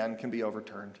hand of man can be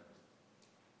overturned.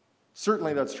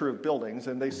 Certainly that's true of buildings,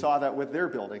 and they saw that with their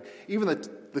building. Even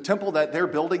the temple that they're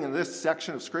building in this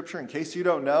section of Scripture, in case you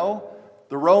don't know,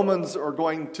 the Romans are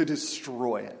going to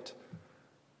destroy it.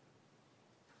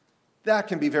 That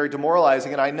can be very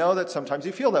demoralizing, and I know that sometimes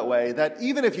you feel that way, that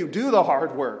even if you do the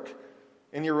hard work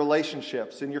in your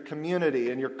relationships, in your community,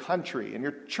 in your country, in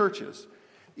your churches,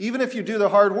 even if you do the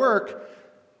hard work,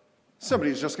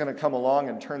 somebody's just going to come along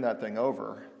and turn that thing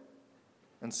over.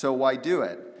 And so why do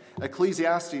it?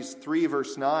 Ecclesiastes 3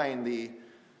 verse 9, the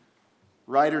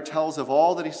writer tells of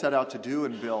all that he set out to do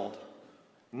and build.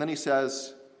 And then he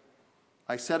says,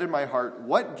 I said in my heart,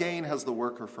 what gain has the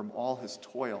worker from all his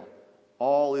toil?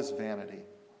 All is vanity.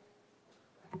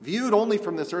 Viewed only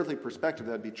from this earthly perspective,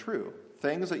 that'd be true.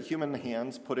 Things that human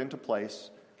hands put into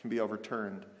place can be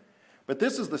overturned. But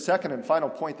this is the second and final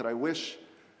point that I wish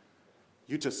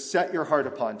you to set your heart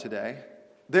upon today,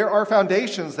 There are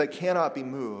foundations that cannot be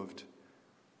moved.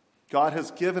 God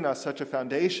has given us such a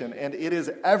foundation, and it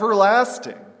is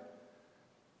everlasting.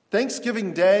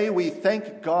 Thanksgiving Day, we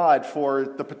thank God for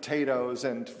the potatoes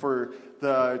and for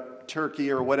the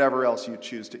turkey or whatever else you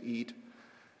choose to eat.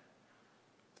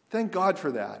 Thank God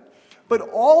for that. But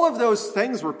all of those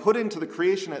things were put into the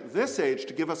creation at this age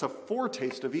to give us a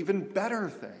foretaste of even better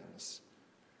things,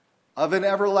 of an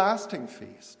everlasting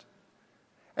feast.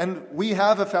 And we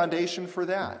have a foundation for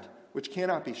that, which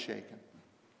cannot be shaken.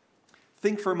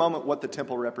 Think for a moment what the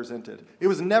temple represented. It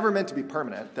was never meant to be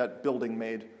permanent, that building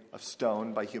made of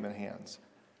stone by human hands.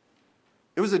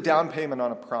 It was a down payment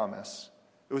on a promise.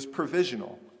 It was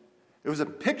provisional. It was a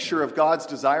picture of God's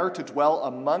desire to dwell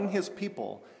among his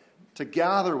people, to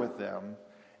gather with them,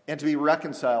 and to be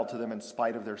reconciled to them in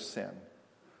spite of their sin.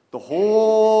 The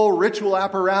whole ritual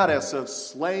apparatus of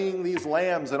slaying these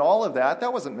lambs and all of that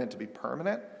wasn't meant to be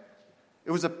permanent.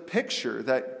 It was a picture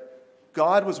that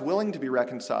God was willing to be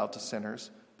reconciled to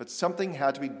sinners, but something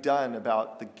had to be done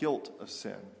about the guilt of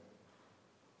sin.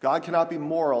 God cannot be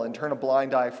moral and turn a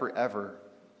blind eye forever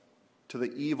to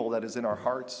the evil that is in our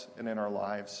hearts and in our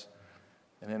lives,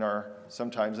 and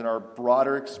sometimes in our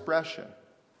broader expression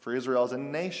for Israel as a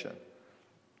nation.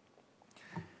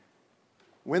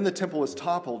 When the temple was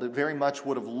toppled, it very much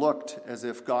would have looked as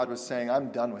if God was saying, I'm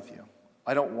done with you.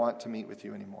 I don't want to meet with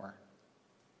you anymore.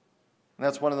 And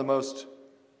that's one of the most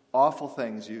awful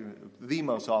things, the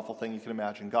most awful thing you can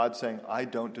imagine. God saying, I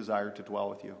don't desire to dwell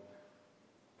with you.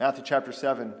 Matthew chapter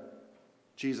 7,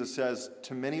 Jesus says,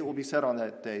 to many it will be said on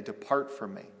that day, depart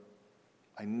from me.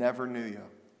 I never knew you.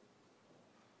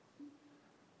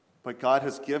 But God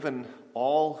has given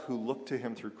all who look to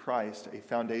him through Christ a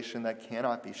foundation that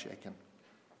cannot be shaken.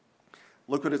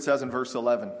 Look what it says in verse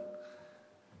 11.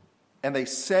 And they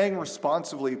sang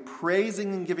responsively,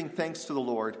 praising and giving thanks to the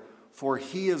Lord, for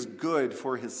he is good,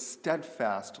 for his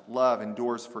steadfast love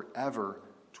endures forever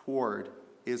toward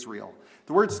Israel.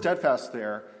 The word steadfast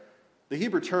there, the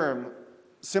Hebrew term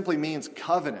simply means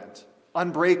covenant,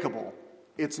 unbreakable.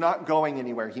 It's not going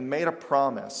anywhere. He made a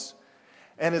promise.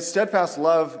 And his steadfast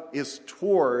love is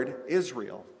toward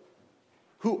Israel.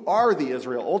 Who are the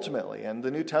Israel ultimately? And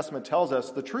the New Testament tells us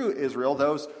the true Israel,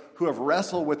 those who have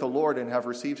wrestled with the Lord and have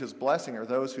received his blessing, are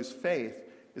those whose faith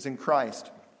is in Christ.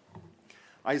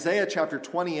 Isaiah chapter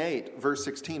 28, verse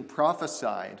 16,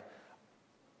 prophesied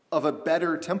of a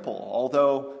better temple,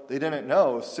 although they didn't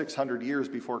know 600 years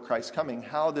before Christ's coming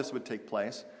how this would take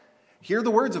place. Hear the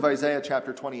words of Isaiah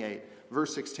chapter 28,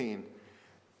 verse 16.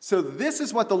 So this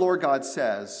is what the Lord God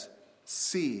says,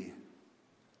 see,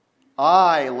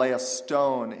 I lay a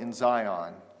stone in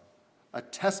Zion, a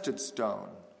tested stone,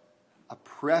 a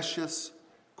precious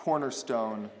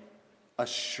cornerstone, a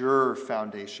sure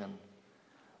foundation.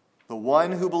 The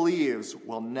one who believes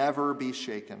will never be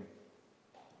shaken.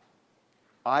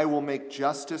 I will make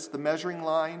justice the measuring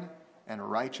line and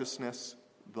righteousness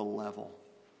the level.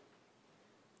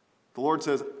 The Lord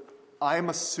says, I'm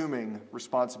assuming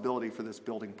responsibility for this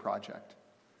building project.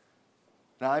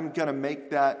 And I'm going to make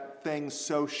that thing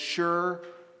so sure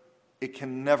it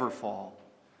can never fall.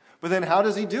 But then how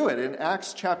does he do it? In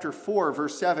Acts chapter 4,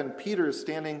 verse 7, Peter is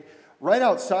standing right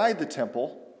outside the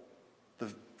temple,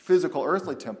 the physical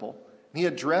earthly temple, and he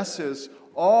addresses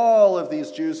all of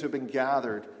these Jews who have been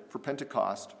gathered for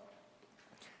Pentecost.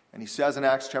 And he says in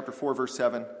Acts chapter 4, verse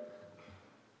 7,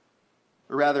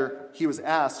 or rather, he was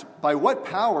asked, by what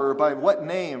power or by what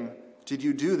name did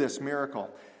you do this miracle?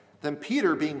 Then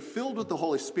Peter, being filled with the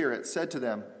Holy Spirit, said to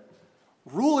them,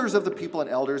 rulers of the people and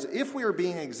elders, if we are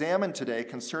being examined today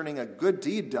concerning a good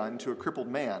deed done to a crippled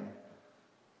man,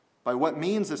 by what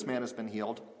means this man has been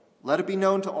healed, let it be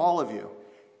known to all of you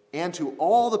and to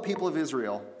all the people of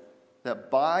Israel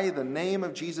that by the name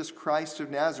of Jesus Christ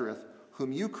of Nazareth,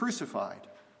 whom you crucified,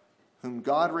 whom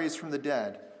God raised from the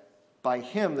dead, by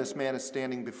him this man is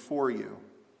standing before you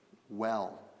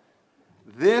well.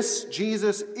 This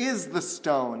Jesus is the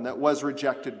stone that was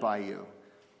rejected by you,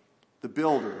 the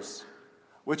builders,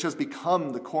 which has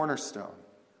become the cornerstone.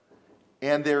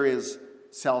 And there is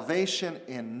salvation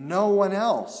in no one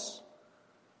else,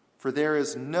 for there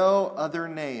is no other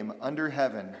name under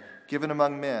heaven given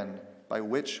among men by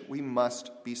which we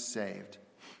must be saved.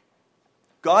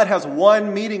 God has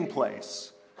one meeting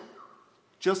place.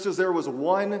 Just as there was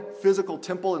one physical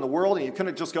temple in the world, and you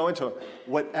couldn't just go into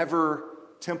whatever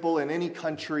temple in any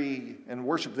country and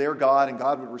worship their God, and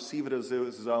God would receive it as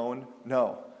his own.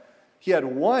 No. He had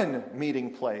one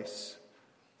meeting place,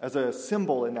 as a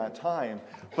symbol in that time.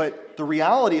 But the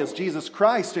reality is Jesus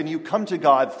Christ, and you come to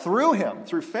God through him,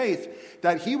 through faith,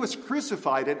 that he was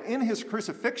crucified, and in his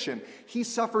crucifixion, he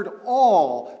suffered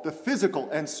all the physical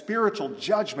and spiritual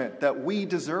judgment that we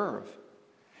deserve.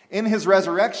 In his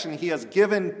resurrection, he has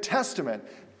given testament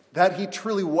that he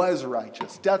truly was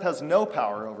righteous. Death has no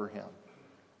power over him.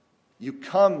 You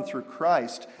come through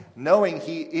Christ knowing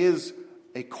he is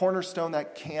a cornerstone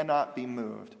that cannot be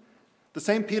moved. The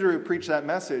same Peter who preached that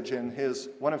message in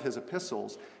one of his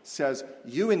epistles says,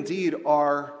 you indeed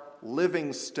are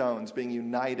living stones being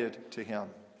united to him.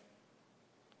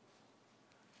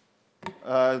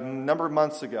 A number of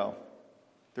months ago,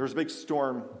 there was a big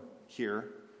storm here.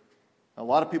 A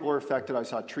lot of people were affected. I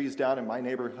saw trees down in my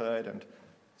neighborhood and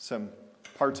some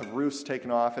parts of roofs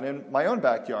taken off. And in my own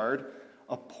backyard,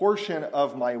 a portion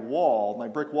of my wall, my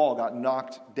brick wall, got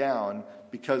knocked down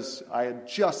because I had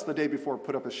just the day before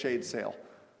put up a shade sail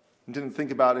and didn't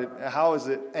think about it. How is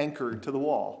it anchored to the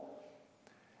wall?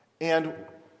 And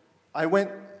I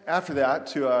went after that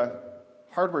to a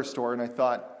hardware store and I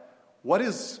thought,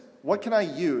 what can I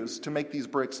use to make these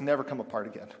bricks never come apart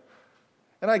again?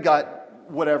 And I got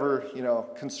whatever,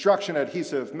 construction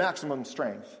adhesive, maximum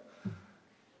strength.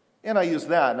 And I used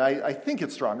that, and I think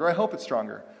it's stronger. I hope it's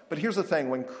stronger. But here's the thing.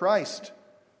 When Christ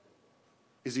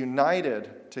is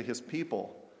united to his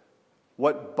people,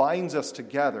 what binds us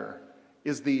together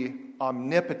is the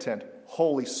omnipotent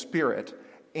Holy Spirit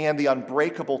and the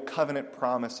unbreakable covenant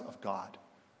promise of God.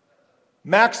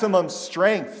 Maximum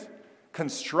strength,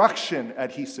 construction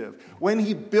adhesive. When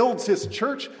he builds his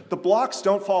church, the blocks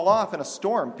don't fall off in a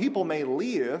storm. People may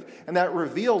leave, and that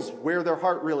reveals where their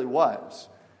heart really was.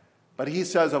 But he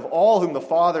says, of all whom the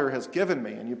Father has given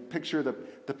me, and you picture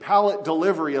the pallet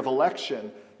delivery of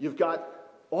election, you've got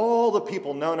all the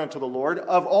people known unto the Lord.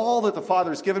 Of all that the Father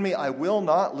has given me, I will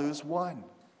not lose one.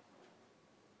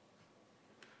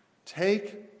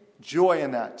 Take joy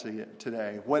in that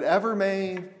today. Whatever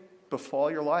may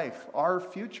befall your life, our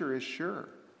future is sure.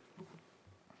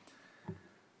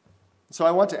 So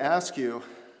I want to ask you,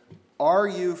 are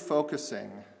you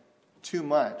focusing too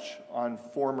much on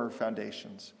former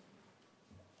foundations?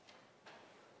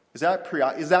 Is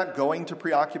that going to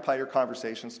preoccupy your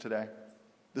conversations today?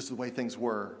 This is the way things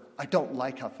were. I don't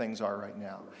like how things are right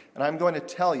now. And I'm going to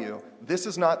tell you, this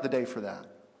is not the day for that.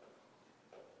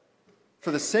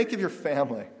 For the sake of your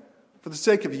family, for the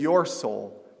sake of your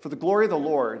soul, for the glory of the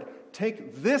Lord,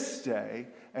 take this day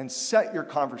and set your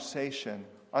conversation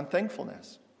on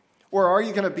thankfulness. Or are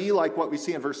you going to be like what we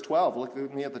see in verse 12? Look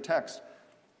with me at the text.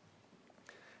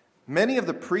 Many of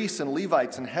the priests and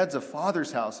Levites and heads of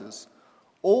fathers' houses,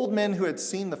 old men who had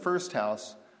seen the first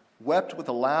house, wept with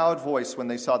a loud voice when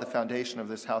they saw the foundation of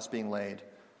this house being laid,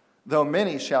 though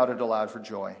many shouted aloud for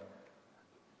joy,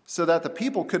 so that the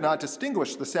people could not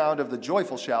distinguish the sound of the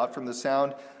joyful shout from the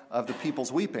sound of the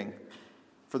people's weeping.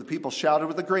 For the people shouted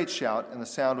with a great shout, and the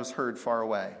sound was heard far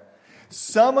away.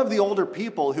 Some of the older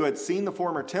people who had seen the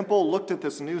former temple looked at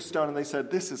this new stone, and they said,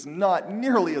 this is not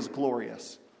nearly as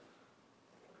glorious.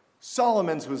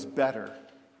 Solomon's was better.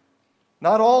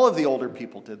 Not all of the older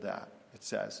people did that, it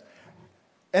says.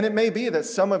 And it may be that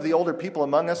some of the older people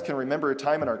among us can remember a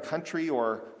time in our country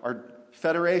or our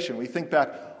federation. We think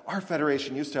back, our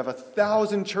federation used to have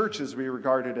 1,000 churches we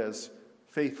regarded as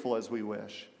faithful as we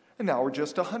wish. And now we're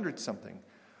just 100-something.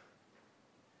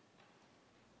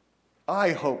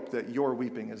 I hope that your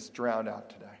weeping is drowned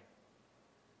out today.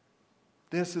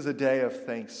 This is a day of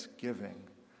thanksgiving.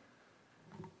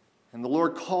 And the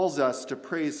Lord calls us to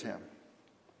praise him.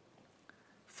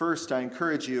 First, I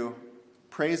encourage you,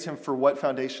 praise him for what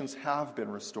foundations have been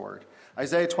restored.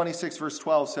 Isaiah 26, verse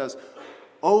 12 says,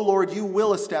 O Lord, you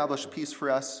will establish peace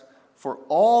for us, for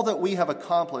all that we have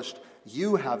accomplished,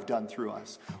 you have done through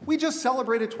us. We just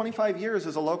celebrated 25 years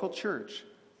as a local church.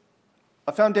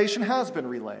 A foundation has been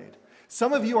relaid.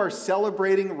 Some of you are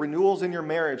celebrating renewals in your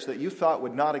marriage that you thought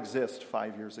would not exist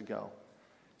 5 years ago.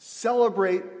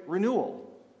 Celebrate renewal.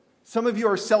 Some of you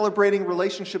are celebrating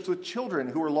relationships with children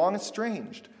who were long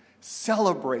estranged.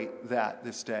 Celebrate that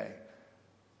this day.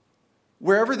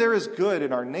 Wherever there is good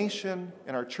in our nation,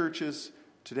 in our churches,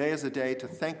 today is a day to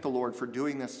thank the Lord for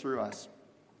doing this through us.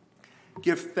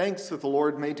 Give thanks that the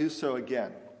Lord may do so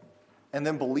again, and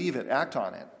then believe it, act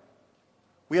on it.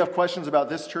 We have questions about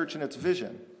this church and its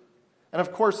vision. And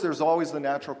of course, there's always the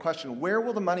natural question, where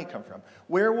will the money come from?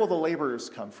 Where will the laborers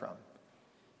come from?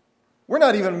 We're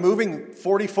not even moving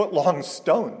 40-foot-long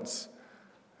stones.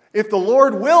 If the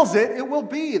Lord wills it, it will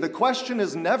be. The question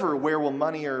is never, where will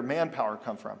money or manpower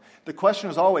come from? The question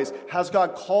is always, has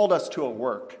God called us to a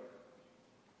work?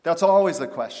 That's always the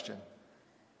question.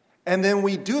 And then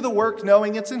we do the work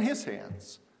knowing it's in his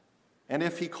hands. And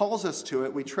if he calls us to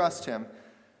it, we trust him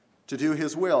to do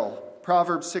his will.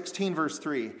 Proverbs 16, verse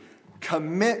 3,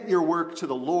 commit your work to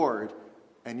the Lord,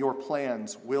 and your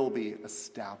plans will be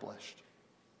established.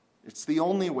 It's the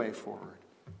only way forward.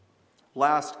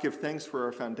 Last, give thanks for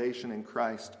our foundation in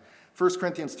Christ. 1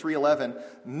 Corinthians 3:11,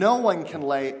 no one can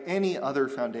lay any other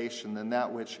foundation than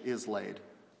that which is laid,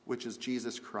 which is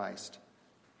Jesus Christ.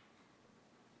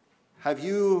 Have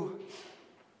you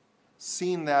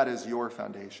seen that as your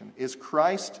foundation? Is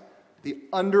Christ the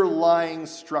underlying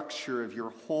structure of your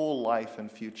whole life and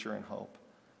future and hope?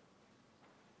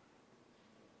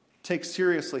 Take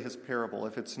seriously his parable.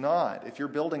 If it's not, if you're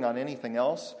building on anything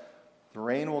else, the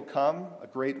rain will come, a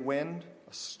great wind,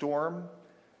 a storm,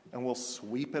 and will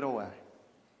sweep it away.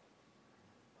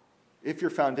 If your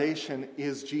foundation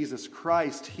is Jesus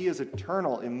Christ, he is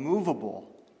eternal,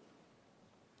 immovable.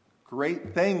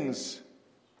 Great things,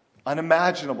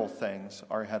 unimaginable things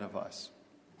are ahead of us.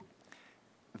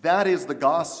 That is the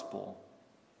gospel.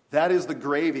 That is the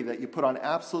gravy that you put on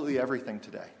absolutely everything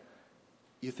today.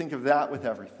 You think of that with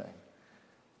everything.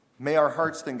 May our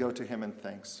hearts then go to him in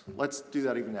thanks. Let's do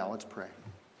that even now. Let's pray.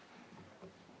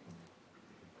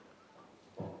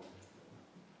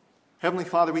 Heavenly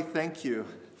Father, we thank you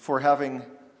for having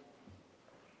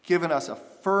given us a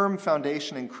firm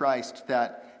foundation in Christ,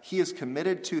 that he is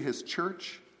committed to his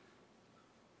church.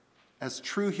 As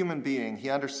true human being, he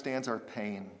understands our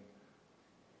pain.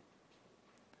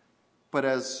 But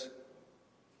as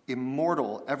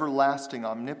immortal, everlasting,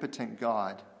 omnipotent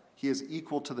God, he is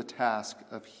equal to the task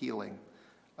of healing,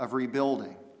 of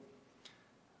rebuilding.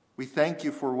 We thank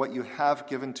you for what you have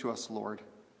given to us, Lord.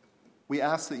 We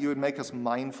ask that you would make us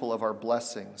mindful of our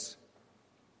blessings,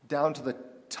 down to the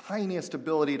tiniest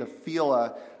ability to feel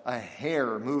a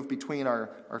hair move between our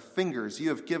fingers. You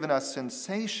have given us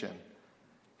sensation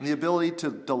and the ability to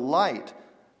delight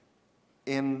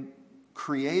in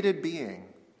created being,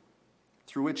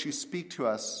 through which you speak to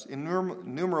us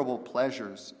innumerable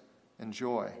pleasures and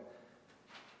joy.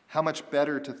 How much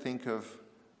better to think of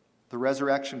the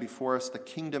resurrection before us, the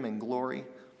kingdom and glory,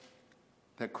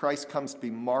 that Christ comes to be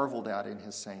marveled at in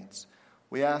his saints.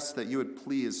 We ask that you would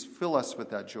please fill us with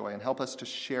that joy and help us to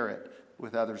share it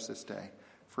with others this day.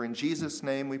 For in Jesus'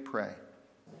 name we pray.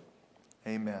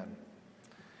 Amen.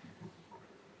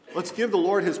 Let's give the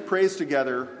Lord his praise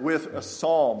together with a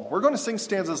psalm. We're going to sing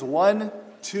stanzas 1,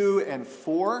 2, and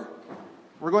 4.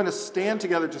 We're going to stand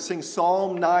together to sing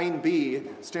Psalm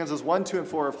 9b, stanzas 1, 2, and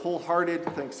 4 of wholehearted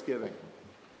thanksgiving.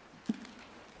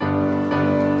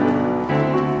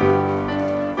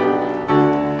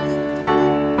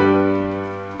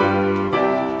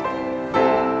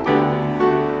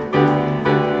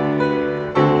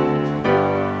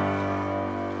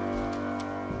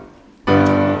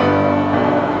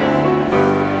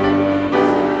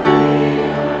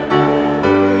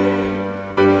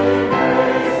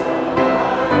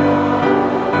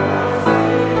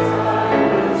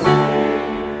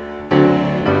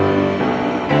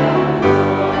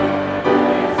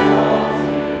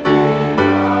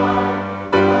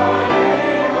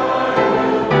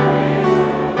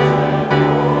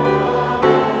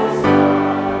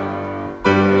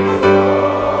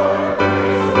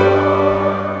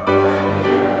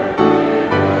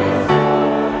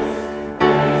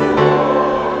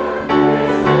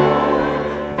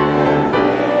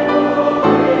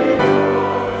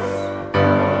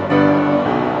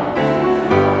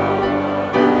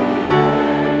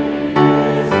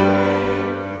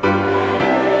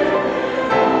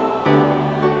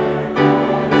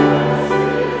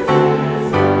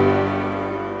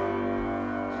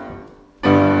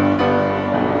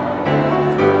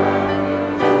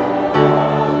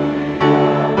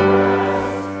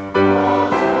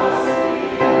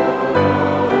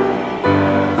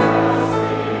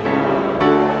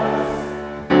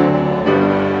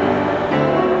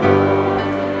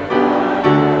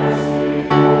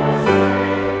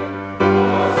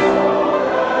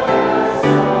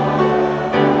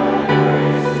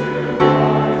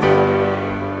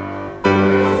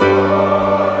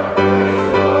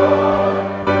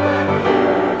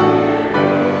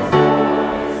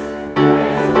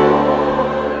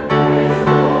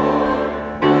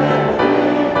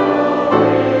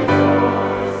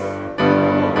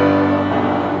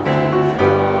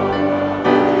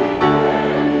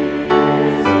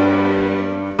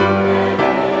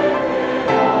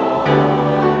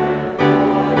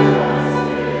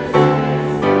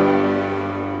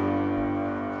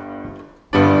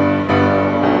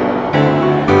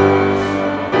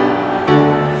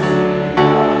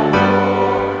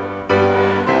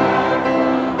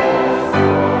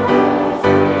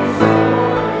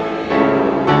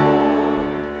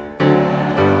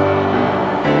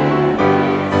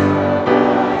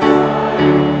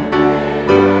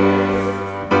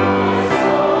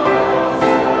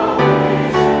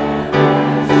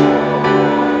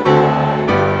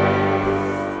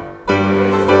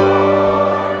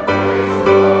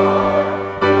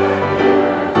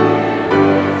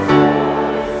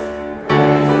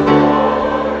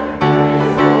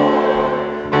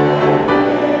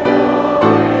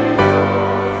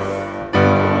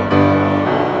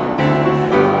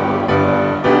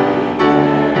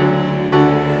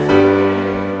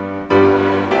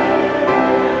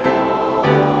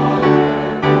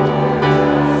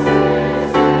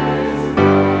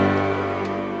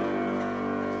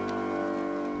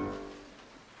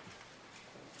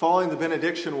 Following the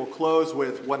benediction, we'll close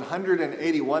with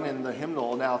 181 in the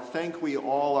hymnal, Now Thank We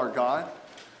All Our God.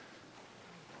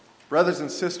 Brothers and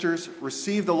sisters,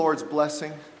 receive the Lord's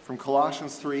blessing from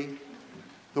Colossians 3.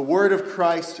 The word of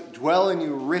Christ dwell in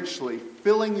you richly,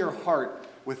 filling your heart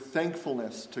with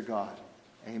thankfulness to God.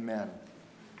 Amen.